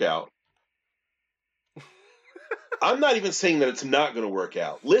doesn't work out, I'm not even saying that it's not going to work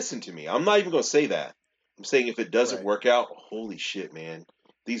out. Listen to me. I'm not even going to say that. I'm saying if it doesn't work out, holy shit, man.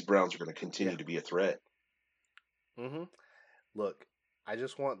 These Browns are going to continue to be a threat. Look, I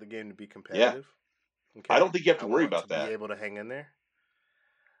just want the game to be competitive. Okay. I don't think you have to worry about to that. Be able to hang in there.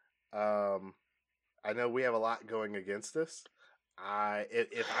 I know we have a lot going against us.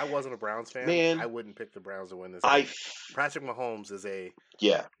 If I wasn't a Browns fan, Man, I wouldn't pick the Browns to win this game. Patrick Mahomes is a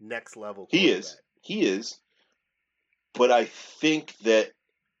next level quarterback. He is. But I think that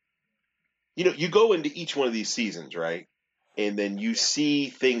you go into each one of these seasons, right? And then you see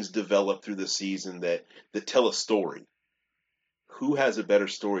things develop through the season that tell a story. Who has a better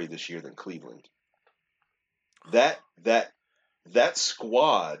story this year than Cleveland? That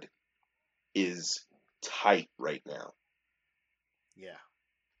squad is tight right now. Yeah.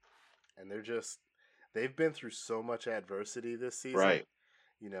 And they've been through so much adversity this season. Right.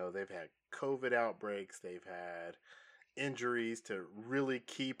 They've had COVID outbreaks, they've had injuries to really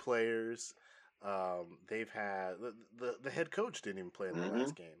key players. They've had the head coach didn't even play in the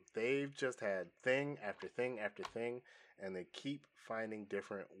last game. They've just had thing after thing after thing, and they keep finding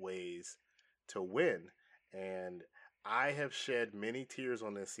different ways to win. And I have shed many tears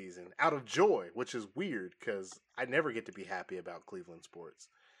on this season out of joy, which is weird because I never get to be happy about Cleveland sports.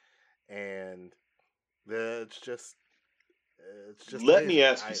 And it's just Let me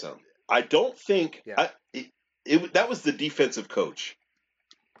ask you something. I don't think that was the defensive coach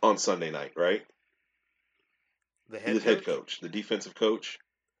on Sunday night, right? The head coach, the defensive coach.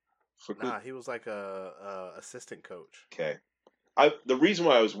 He was like a assistant coach. Okay. The reason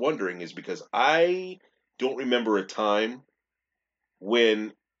why I was wondering is because I don't remember a time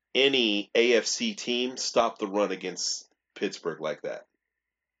when any AFC team stopped the run against Pittsburgh like that.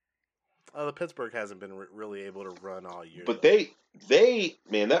 The Pittsburgh hasn't been really able to run all year. But they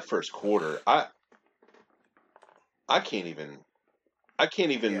man, that first quarter, I can't even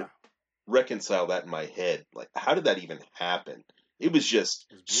reconcile that in my head. Like, how did that even happen? It was just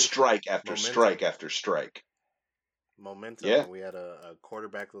strike after strike after strike. Momentum. Yeah. We had a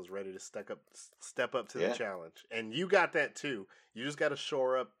quarterback that was ready to step up to the challenge. And you got that too. You just got to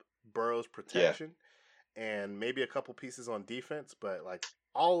shore up Burrow's protection and maybe a couple pieces on defense, but like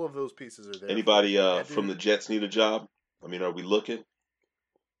all of those pieces are there. Anybody from the Jets need a job? I mean, are we looking?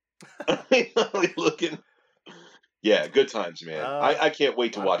 Are we looking? Yeah, good times, man. I can't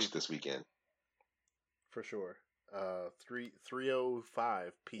wait to watch it this weekend. For sure.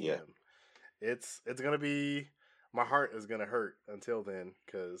 3:05 p.m. Yeah. It's gonna be. My heart is gonna hurt until then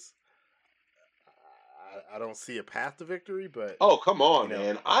because I don't see a path to victory. But come on,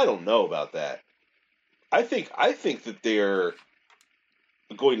 man! I don't know about that. I think that they're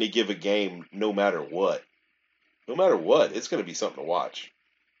going to give a game no matter what. No matter what, it's going to be something to watch.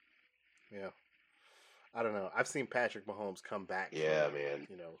 Yeah. I don't know. I've seen Patrick Mahomes come back. Yeah, man.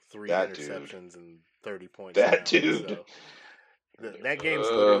 3 interceptions and 30 points. That dude. So that game's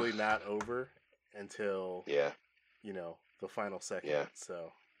literally not over until the final second. Yeah.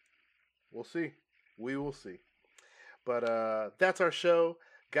 So we'll see. We will see. But that's our show.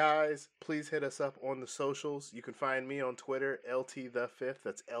 Guys, please hit us up on the socials. You can find me on Twitter, LT the Fifth.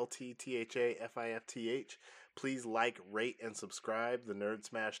 That's LTTHAFIFTH. Please like, rate, and subscribe the Nerd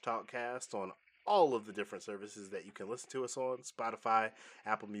Smash Talkcast on all of the different services that you can listen to us on: Spotify,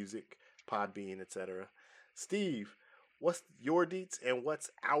 Apple Music, Podbean, etc. Steve, what's your deets and what's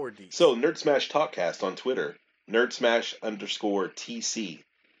our deets? So, Nerd Smash Talkcast on Twitter, NerdSmash_TC.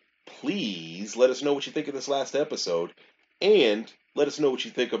 Please let us know what you think of this last episode, and let us know what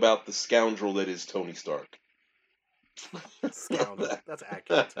you think about the scoundrel that is Tony Stark. Scoundrel. That's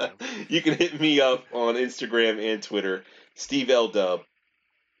accurate term. You can hit me up on Instagram and Twitter, Steve L. Dub.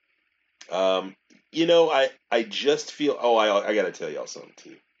 I just feel. I gotta tell y'all something,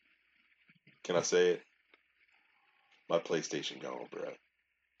 too. Can I say it? My PlayStation gone, bro.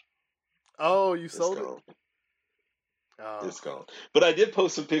 Oh, you sold it? Oh. It's gone. But I did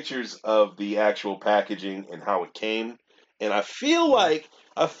post some pictures of the actual packaging and how it came, and I feel like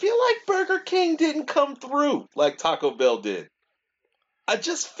Burger King didn't come through like Taco Bell did. I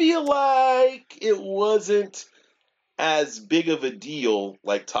just feel like it wasn't as big of a deal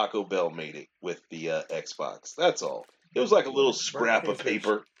like Taco Bell made it with the Xbox. That's all. It was like a little scrap of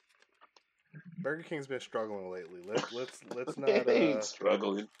paper. Burger King's been struggling lately. Let's not. They ain't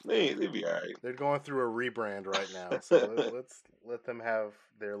struggling. They be all right. They're going through a rebrand right now, so let's let them have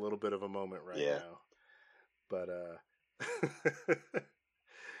their little bit of a moment right now. But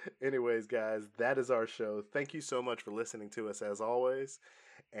anyways, guys, that is our show. Thank you so much for listening to us as always,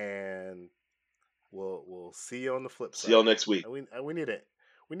 and we'll see you on the flip side. See y'all next week. We need an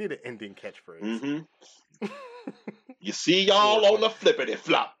ending catchphrase. Mm-hmm. You see y'all on the flippity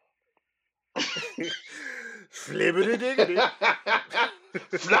flop. Flippity diggity.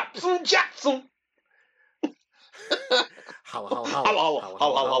 Flopson Jackson. Holla, holla, holla,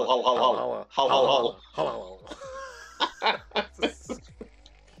 holla, holla, holla, holla, holla, holla, holla, holla.